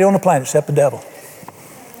everybody on the planet except the devil.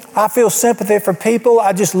 I feel sympathy for people.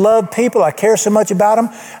 I just love people. I care so much about them.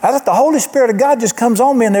 The Holy Spirit of God just comes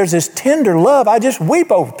on me and there's this tender love. I just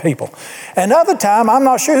weep over people. Another time, I'm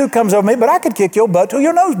not sure who comes over me, but I could kick your butt till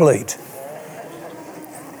your nose bleeds.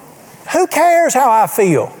 Who cares how I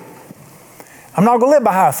feel? I'm not going to live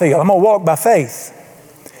by how I feel. I'm going to walk by faith.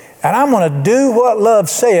 And I'm going to do what love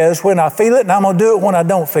says when I feel it, and I'm going to do it when I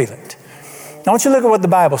don't feel it. Now, I want you to look at what the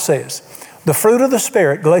Bible says. The fruit of the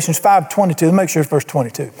Spirit, Galatians 5:22. Make sure it's verse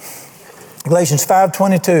 22. Galatians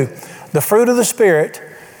 5:22. The fruit of the Spirit,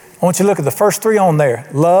 I want you to look at the first 3 on there.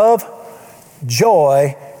 Love,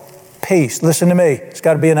 joy, peace. Listen to me. It's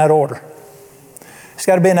got to be in that order. It's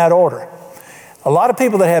got to be in that order. A lot of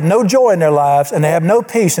people that have no joy in their lives and they have no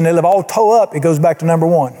peace and they live all toe up, it goes back to number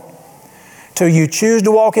 1. Till you choose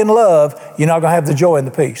to walk in love, you're not going to have the joy and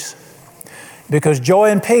the peace. Because joy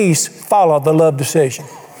and peace follow the love decision.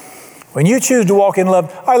 When you choose to walk in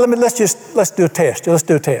love, all right, let's do a test. Let's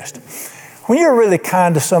do a test. When you're really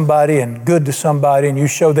kind to somebody and good to somebody and you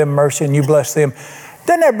show them mercy and you bless them,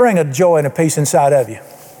 doesn't that bring a joy and a peace inside of you?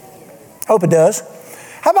 Hope it does.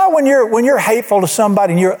 How about when you're hateful to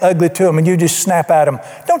somebody and you're ugly to them and you just snap at them?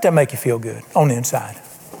 Don't that make you feel good on the inside?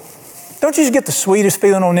 Don't you just get the sweetest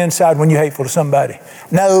feeling on the inside when you're hateful to somebody?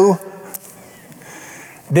 No.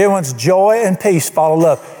 Dear ones, joy and peace follow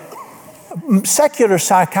love. Secular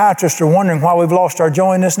psychiatrists are wondering why we've lost our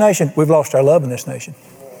joy in this nation. We've lost our love in this nation.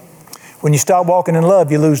 When you stop walking in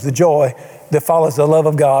love, you lose the joy that follows the love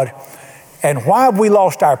of God. And why have we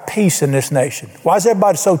lost our peace in this nation? Why is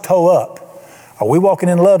everybody so toe up? Are we walking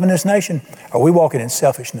in love in this nation? Are we walking in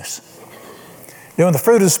selfishness? You know, the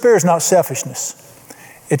fruit of the Spirit is not selfishness.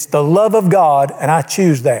 It's the love of God, and I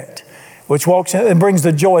choose that, which walks in and brings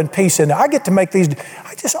the joy and peace in there. I get to make these,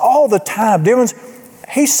 all the time. Dear ones,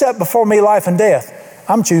 He set before me life and death.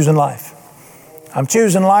 I'm choosing life. I'm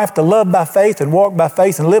choosing life to love by faith and walk by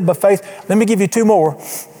faith and live by faith. Let me give you 2 more.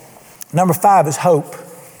 Number 5 is hope.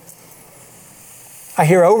 I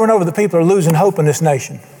hear over and over that people are losing hope in this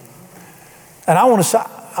nation. And I want to say,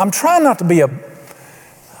 I'm trying not to be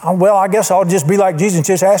I guess I'll just be like Jesus and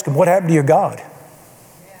just ask him, what happened to your God?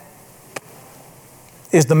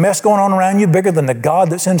 Is the mess going on around you bigger than the God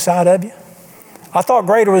that's inside of you? I thought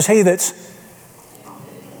greater was than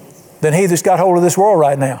he that's got hold of this world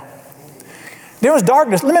right now. There was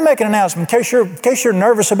darkness. Let me make an announcement in case you're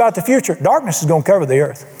nervous about the future. Darkness is going to cover the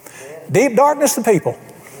earth. Deep darkness, the people.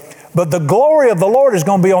 But the glory of the Lord is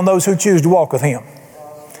going to be on those who choose to walk with him.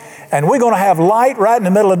 And we're going to have light right in the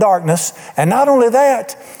middle of darkness. And not only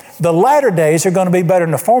that, the latter days are going to be better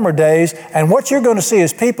than the former days. And what you're going to see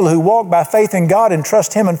is people who walk by faith in God and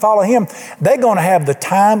trust him and follow him, they're going to have the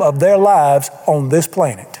time of their lives on this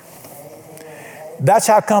planet. That's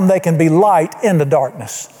how come they can be light in the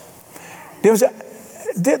darkness. Hope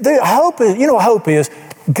is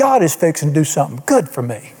God is fixing to do something good for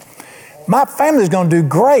me. My family's going to do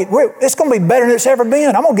great. It's going to be better than it's ever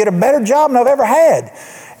been. I'm going to get a better job than I've ever had.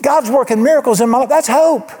 God's working miracles in my life. That's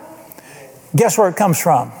hope. Guess where it comes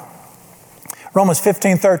from? Romans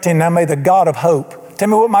 15:13. Now may the God of hope. Tell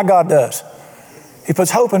me what my God does. He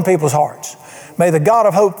puts hope in people's hearts. May the God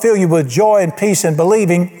of hope fill you with joy and peace in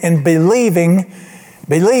believing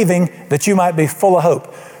that you might be full of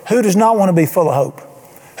hope. Who does not want to be full of hope?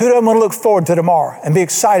 Who doesn't want to look forward to tomorrow and be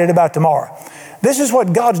excited about tomorrow? This is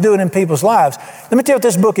what God's doing in people's lives. Let me tell you what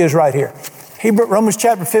this book is right here. Romans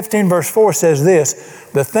chapter 15 verse 4 says this: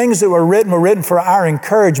 the things that were written for our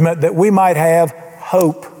encouragement, that we might have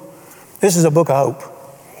hope. This is a book of hope.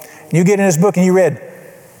 You get in this book and you read,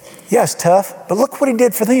 yes, tough, but look what he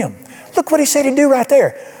did for them. Look what he said he'd do right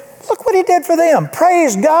there. Look what he did for them.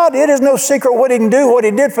 Praise God. It is no secret what he can do. What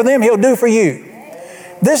he did for them, he'll do for you.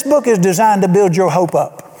 This book is designed to build your hope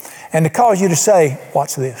up and to cause you to say,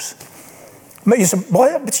 watch this. But you say,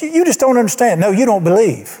 boy, but you just don't understand. No, you don't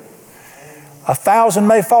believe. 1,000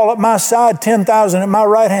 may fall at my side, 10,000 at my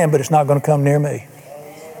right hand, but it's not going to come near me.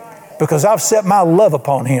 Because I've set my love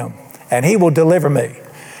upon him and he will deliver me.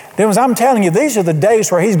 I'm telling you, these are the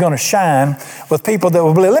days where he's going to shine with people that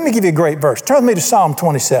will believe. Let me give you a great verse. Turn with me to Psalm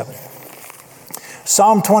 27.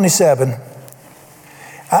 Psalm 27.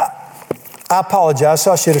 I apologize.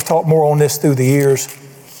 I should have taught more on this through the years.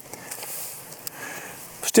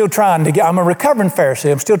 Still trying to I'm a recovering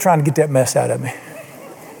Pharisee. I'm still trying to get that mess out of me.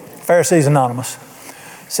 Pharisees Anonymous.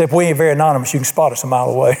 Except we ain't very anonymous. You can spot us a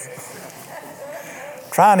mile away.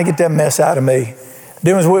 Trying to get that mess out of me.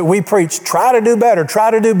 We preach, try to do better, try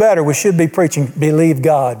to do better. We should be preaching, believe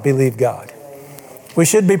God, believe God. We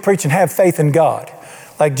should be preaching, have faith in God,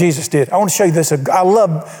 like Jesus did. I want to show you this. I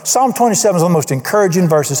love, Psalm 27 is one of the most encouraging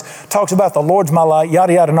verses. Talks about the Lord's my light,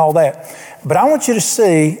 yada, yada, and all that. But I want you to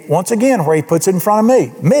see, once again, where he puts it in front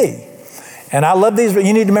of me. And I love these, but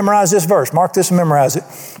you need to memorize this verse. Mark this and memorize it.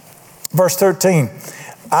 Verse 13.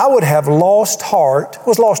 I would have lost heart.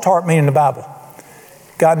 What's lost heart mean in the Bible?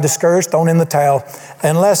 Gotten discouraged, thrown in the towel,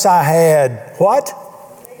 unless I had what?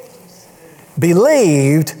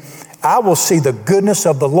 Believed I will see the goodness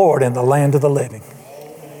of the Lord in the land of the living.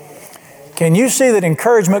 Can you see that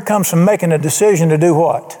encouragement comes from making a decision to do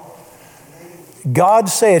what? God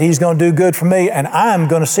said he's going to do good for me, and I'm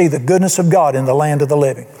going to see the goodness of God in the land of the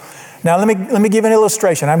living. Now, let me give an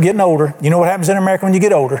illustration. I'm getting older. You know what happens in America when you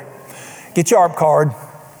get older? Get your ARP card,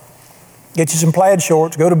 get you some plaid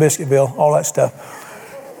shorts, go to Biscuitville, all that stuff.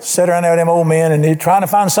 Sit around there with them old men and you're trying to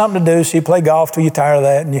find something to do, so you play golf till you're tired of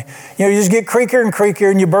that. And you just get creakier and creakier,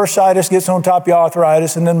 and your bursitis gets on top of your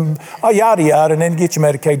arthritis, and then yada yada, and then get you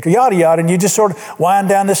medicated, yada yada, and you just sort of wind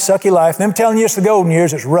down this sucky life. And them telling you it's the golden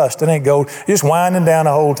years, it's rust, it ain't gold. You're just winding down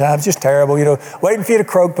the whole time. It's just terrible, waiting for you to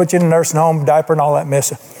croak, put you in a nursing home, diaper, and all that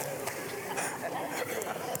mess.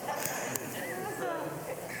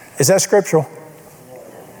 Is that scriptural?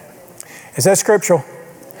 Is that scriptural?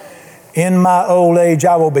 In my old age,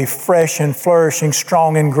 I will be fresh and flourishing,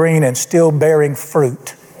 strong and green, and still bearing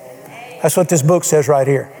fruit. That's what this book says right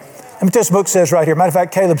here. Let me tell you what this book says right here. Matter of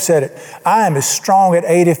fact, Caleb said it. I am as strong at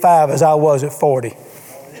 85 as I was at 40.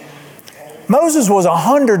 Moses was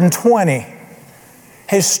 120.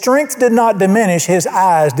 His strength did not diminish. His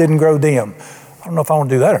eyes didn't grow dim. I don't know if I want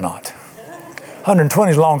to do that or not.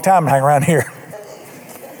 120 is a long time to hang around here.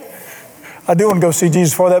 I do want to go see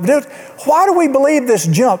Jesus for that. But why do we believe this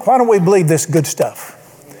junk? Why don't we believe this good stuff?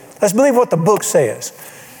 Let's believe what the book says.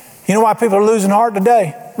 You know why people are losing heart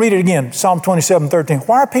today? Read it again, Psalm 27:13.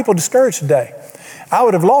 Why are people discouraged today? I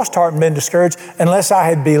would have lost heart and been discouraged unless I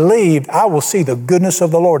had believed I will see the goodness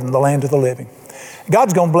of the Lord in the land of the living.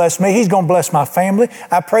 God's going to bless me. He's going to bless my family.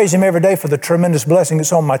 I praise Him every day for the tremendous blessing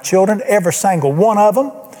that's on my children, every single one of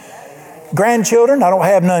them. Grandchildren, I don't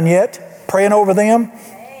have none yet. Praying over them.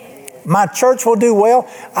 My church will do well.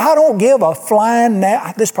 I don't give a flying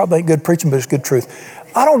gnat. This probably ain't good preaching, but it's good truth.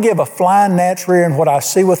 I don't give a flying gnat's rear in what I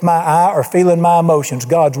see with my eye or feel in my emotions.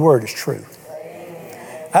 God's Word is true.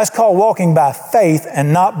 That's called walking by faith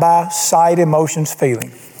and not by sight, emotions,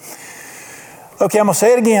 feeling. Okay, I'm going to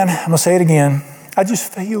say it again. I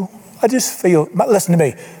just feel. Listen to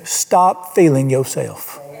me. Stop feeling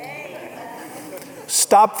yourself.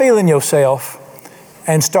 Stop feeling yourself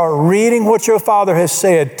and start reading what your Father has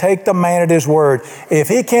said. Take the man at His word. If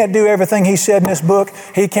He can't do everything He said in this book,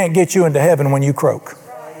 He can't get you into heaven when you croak.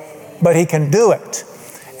 But He can do it.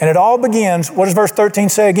 And it all begins, what does verse 13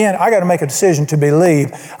 say again? I got to make a decision to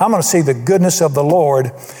believe. I'm going to see the goodness of the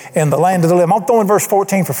Lord in the land of the living. I'm throwing verse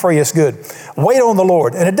 14 for free. It's good. Wait on the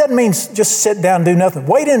Lord. And it doesn't mean just sit down and do nothing.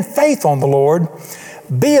 Wait in faith on the Lord.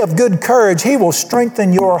 Be of good courage. He will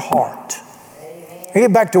strengthen your heart.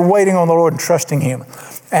 Get back to waiting on the Lord and trusting Him.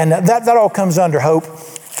 And that all comes under hope,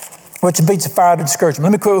 which beats the fire to discouragement.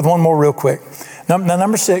 Let me quit with one more real quick.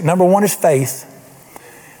 Number one is faith.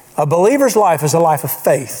 A believer's life is a life of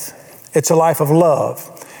faith. It's a life of love.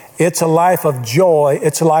 It's a life of joy.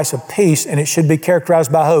 It's a life of peace, and it should be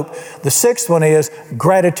characterized by hope. The sixth one is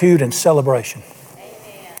gratitude and celebration.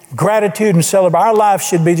 Amen. Gratitude and celebration. Our life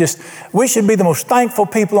should be we should be the most thankful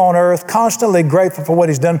people on earth, constantly grateful for what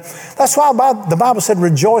He's done. That's why the Bible said,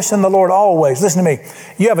 rejoice in the Lord always. Listen to me.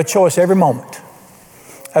 You have a choice every moment.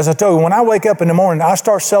 As I told you, when I wake up in the morning, I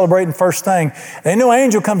start celebrating first thing. And no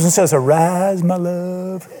angel comes and says, arise, my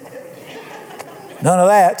love. None of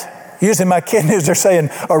that. Usually my kidneys are saying,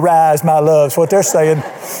 arise, my love. That's what they're saying.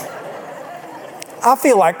 I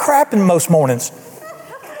feel like crapping most mornings.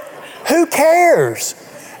 Who cares?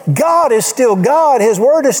 God is still God. His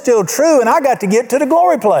word is still true, and I got to get to the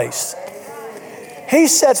glory place. He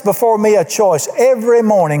sets before me a choice every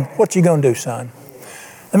morning. What you going to do, son?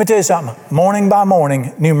 Let me tell you something. Morning by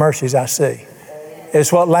morning, new mercies I see.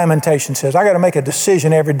 It's what Lamentation says. I got to make a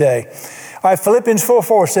decision every day. All right, Philippians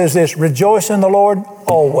 4:4 says this, rejoice in the Lord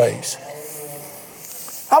always.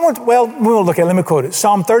 We'll look at it. Let me quote it.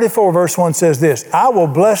 Psalm 34 verse 1 says this, I will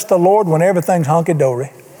bless the Lord when everything's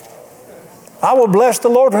hunky-dory. I will bless the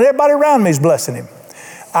Lord when everybody around me is blessing Him.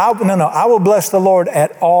 I will bless the Lord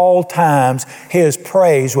at all times. His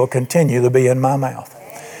praise will continue to be in my mouth.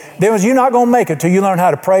 You're not going to make it till you learn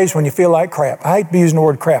how to praise when you feel like crap. I hate to be using the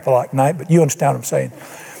word crap a lot tonight, but you understand what I'm saying.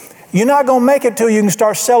 You're not going to make it till you can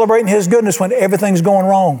start celebrating His goodness when everything's going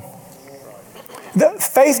wrong.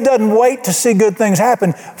 Faith doesn't wait to see good things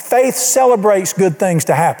happen. Faith celebrates good things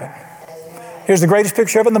to happen. Here's the greatest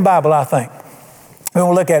picture of it in the Bible, I think. We're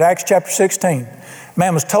going to look at Acts chapter 16.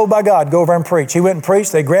 Man was told by God, go over and preach. He went and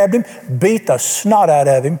preached. They grabbed him, beat the snot out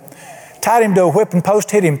of him, tied him to a whipping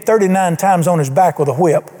post, hit him 39 times on his back with a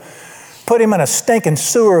whip, put him in a stinking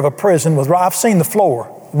sewer of a prison with, I've seen the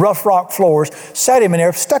floor, rough rock floors, sat him in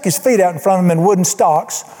there, stuck his feet out in front of him in wooden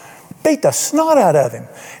stocks, beat the snot out of him.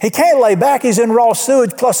 He can't lay back. He's in raw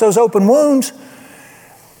sewage plus those open wounds.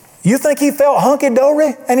 You think he felt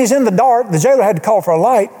hunky-dory? And he's in the dark. The jailer had to call for a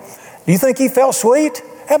light. Do you think he felt sweet?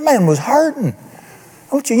 That man was hurting.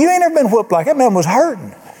 You ain't ever been whooped like that. Man was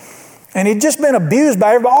hurting. And he'd just been abused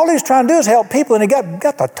by everybody. All he was trying to do is help people, and he got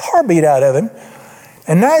the tar beat out of him.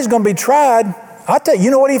 And now he's going to be tried. I tell you,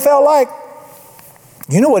 you know what he felt like?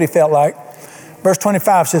 You know what he felt like. Verse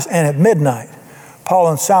 25 says, and at midnight, Paul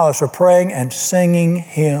and Silas were praying and singing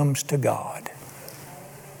hymns to God.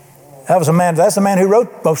 That's the man who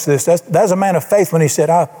wrote most of this. That's a man of faith when he said,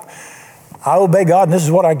 I obey God and this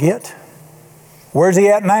is what I get. Where's he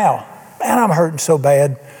at now? Man, I'm hurting so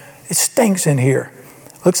bad. It stinks in here.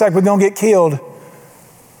 Looks like we're going to get killed.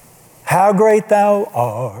 How great thou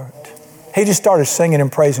art. He just started singing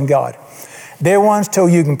and praising God. Dear ones, till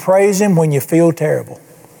you can praise Him when you feel terrible.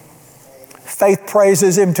 Faith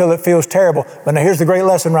praises Him till it feels terrible. But now here's the great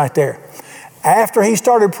lesson right there. After he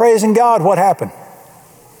started praising God, what happened?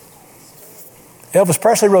 Elvis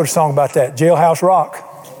Presley wrote a song about that, Jailhouse Rock.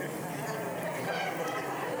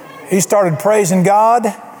 He started praising God,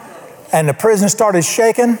 and the prison started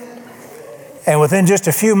shaking. And within just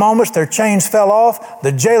a few moments, their chains fell off.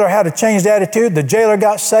 The jailer had a changed attitude. The jailer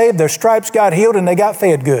got saved. Their stripes got healed, and they got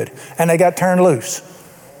fed good. And they got turned loose.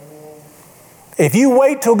 If you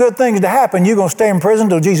wait till good things to happen, you're going to stay in prison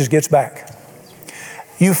till Jesus gets back.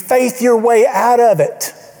 You faith your way out of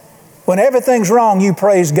it. When everything's wrong, you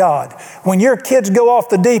praise God. When your kids go off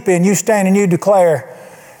the deep end, you stand and you declare,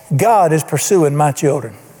 God is pursuing my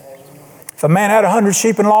children. If a man had 100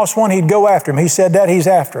 sheep and lost one, he'd go after him. He said that, he's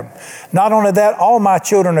after him. Not only that, all my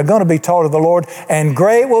children are going to be taught of the Lord, and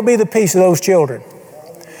great will be the peace of those children.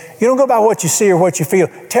 You don't go by what you see or what you feel.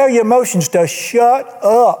 Tell your emotions to shut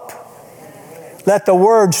up. Let the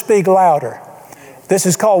Word speak louder. This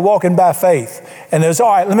is called walking by faith. And all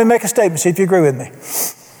right, let me make a statement, see if you agree with me.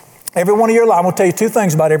 Every one of your life, I'm going to tell you two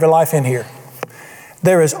things about every life in here.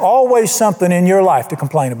 There is always something in your life to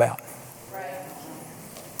complain about.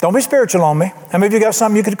 Don't be spiritual on me. How many of you got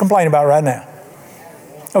something you could complain about right now?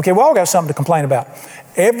 Okay, we all got something to complain about.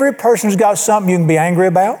 Every person's got something you can be angry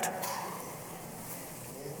about.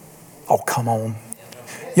 Oh, come on.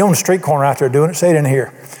 You're on the street corner out there doing it. Say it in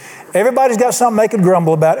here. Everybody's got something they can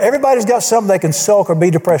grumble about. Everybody's got something they can sulk or be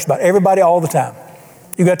depressed about. Everybody all the time.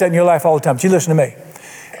 You got that in your life all the time. But you listen to me.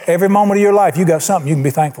 Every moment of your life, you got something you can be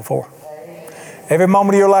thankful for. Every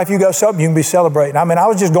moment of your life, you got something you can be celebrating. I mean, I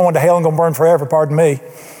was just going to hell and going to burn forever, pardon me.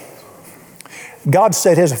 God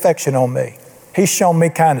set His affection on me. He's shown me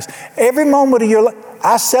kindness. Every moment of your life,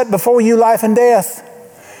 I set before you life and death.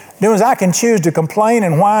 I can choose to complain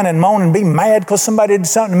and whine and moan and be mad because somebody did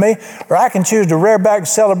something to me, or I can choose to rear back and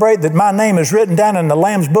celebrate that my name is written down in the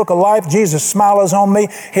Lamb's Book of Life. Jesus' smile is on me.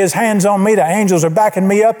 His hand's on me. The angels are backing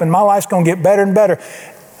me up, and my life's going to get better and better.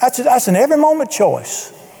 That's an every moment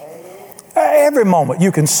choice. Every moment.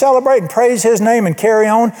 You can celebrate and praise His name and carry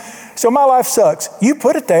on. So my life sucks. You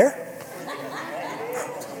put it there.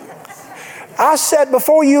 I set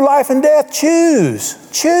before you life and death. Choose.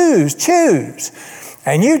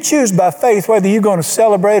 And you choose by faith whether you're going to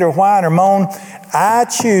celebrate or whine or moan. I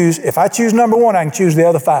choose. If I choose number one, I can choose the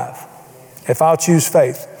other five. If I'll choose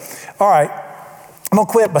faith. All right. I'm going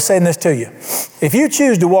to quit by saying this to you. If you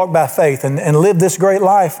choose to walk by faith and live this great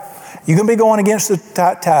life, you're going to be going against the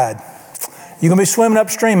tide. You're going to be swimming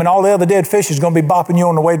upstream, and all the other dead fish is going to be bopping you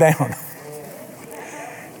on the way down.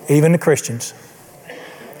 Even the Christians.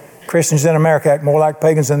 Christians in America act more like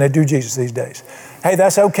pagans than they do Jesus these days. Hey,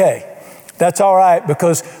 that's okay. That's all right,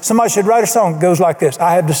 because somebody should write a song that goes like this: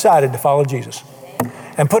 I have decided to follow Jesus.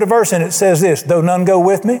 And put a verse in it that says this: though none go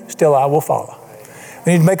with me, still I will follow.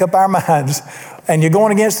 We need to make up our minds. And you're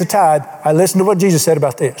going against the tide. I listen to what Jesus said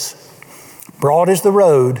about this. Broad is the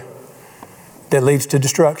road that leads to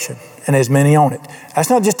destruction, and there's many on it. That's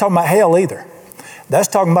not just talking about hell either. That's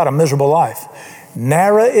talking about a miserable life.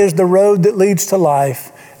 Narrow is the road that leads to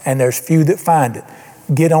life, and there's few that find it.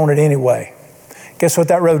 Get on it anyway. Guess what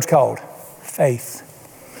that road's called? Faith.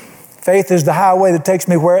 Faith is the highway that takes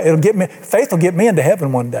me where it'll get me. Faith will get me into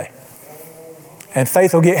heaven one day. And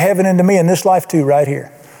faith will get heaven into me in this life too, right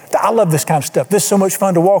here. I love this kind of stuff. This is so much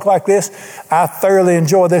fun to walk like this. I thoroughly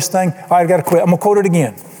enjoy this thing. All right, I got to quit. I'm going to quote it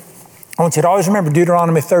again. I want you to always remember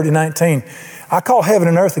Deuteronomy 30:19. I call heaven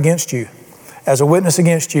and earth against you, as a witness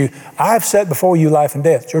against you. I have set before you life and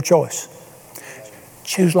death. It's your choice.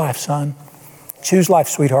 Choose life, son. Choose life,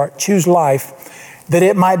 sweetheart. Choose life, that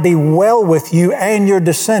it might be well with you and your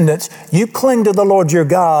descendants. You cling to the Lord your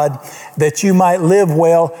God, that you might live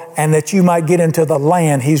well and that you might get into the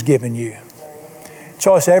land He's given you.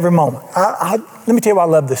 Choice every moment. Let me tell you why I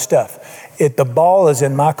love this stuff. The ball is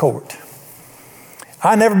in my court.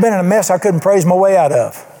 I've never been in a mess I couldn't praise my way out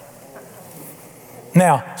of.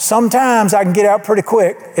 Now, sometimes I can get out pretty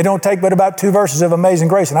quick. It don't take but about 2 verses of Amazing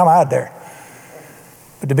Grace and I'm out there.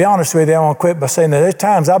 But to be honest with you, I want to quit by saying that there's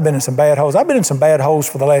times I've been in some bad holes. I've been in some bad holes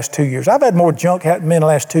for the last 2 years. I've had more junk happen to me in the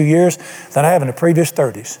last 2 years than I have in the previous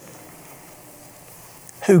 30s.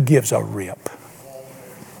 Who gives a rip?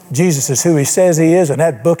 Jesus is who He says He is, and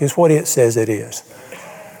that book is what it says it is.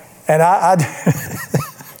 And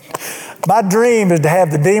my dream is to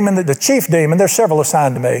have the chief demon, there's several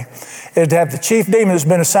assigned to me, is to have the chief demon that's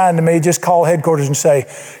been assigned to me just call headquarters and say,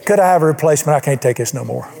 could I have a replacement? I can't take this no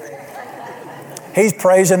more. He's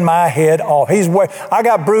praising my head off. I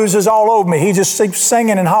got bruises all over me. He just keeps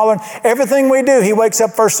singing and hollering. Everything we do, he wakes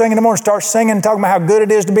up first thing in the morning, starts singing and talking about how good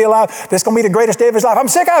it is to be alive. This is going to be the greatest day of his life. I'm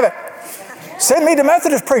sick of it. Send me to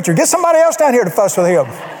Methodist preacher. Get somebody else down here to fuss with him.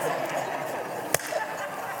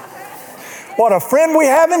 What a friend we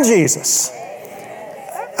have in Jesus.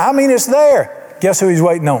 I mean, it's there. Guess who He's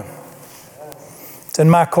waiting on? It's in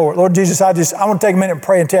my court. Lord Jesus, I want to take a minute and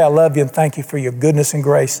pray and tell you I love you and thank you for your goodness and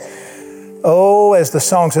grace. Oh, as the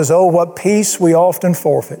song says, oh, what peace we often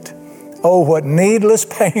forfeit. Oh, what needless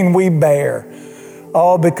pain we bear.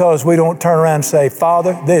 All because we don't turn around and say,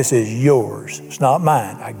 Father, this is yours. It's not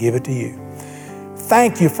mine. I give it to you.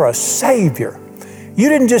 Thank you for a Savior. You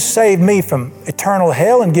didn't just save me from eternal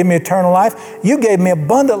hell and give me eternal life. You gave me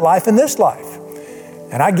abundant life in this life.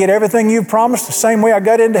 And I get everything you promised the same way I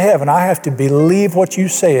got into heaven. I have to believe what you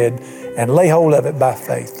said and lay hold of it by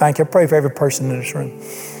faith. Thank you. I pray for every person in this room.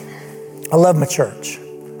 I love my church.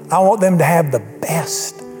 I want them to have the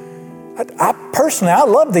best. I personally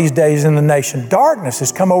love these days in the nation. Darkness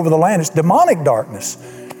has come over the land. It's demonic darkness.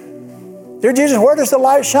 Dear Jesus, where does the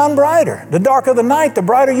light shine brighter? The darker the night, the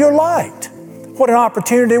brighter your light. What an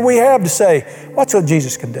opportunity we have to say, watch what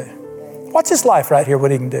Jesus can do. Watch this life right here,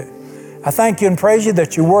 what He can do. I thank you and praise you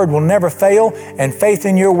that your word will never fail and faith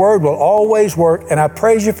in your word will always work. And I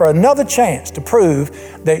praise you for another chance to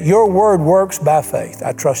prove that your word works by faith.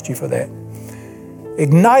 I trust you for that.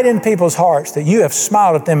 Ignite in people's hearts that you have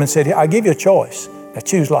smiled at them and said, I give you a choice. Now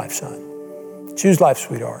choose life, son. Choose life,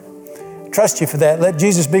 sweetheart. I trust you for that. Let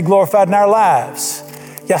Jesus be glorified in our lives.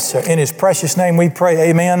 Yes, sir. In His precious name we pray.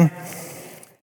 Amen.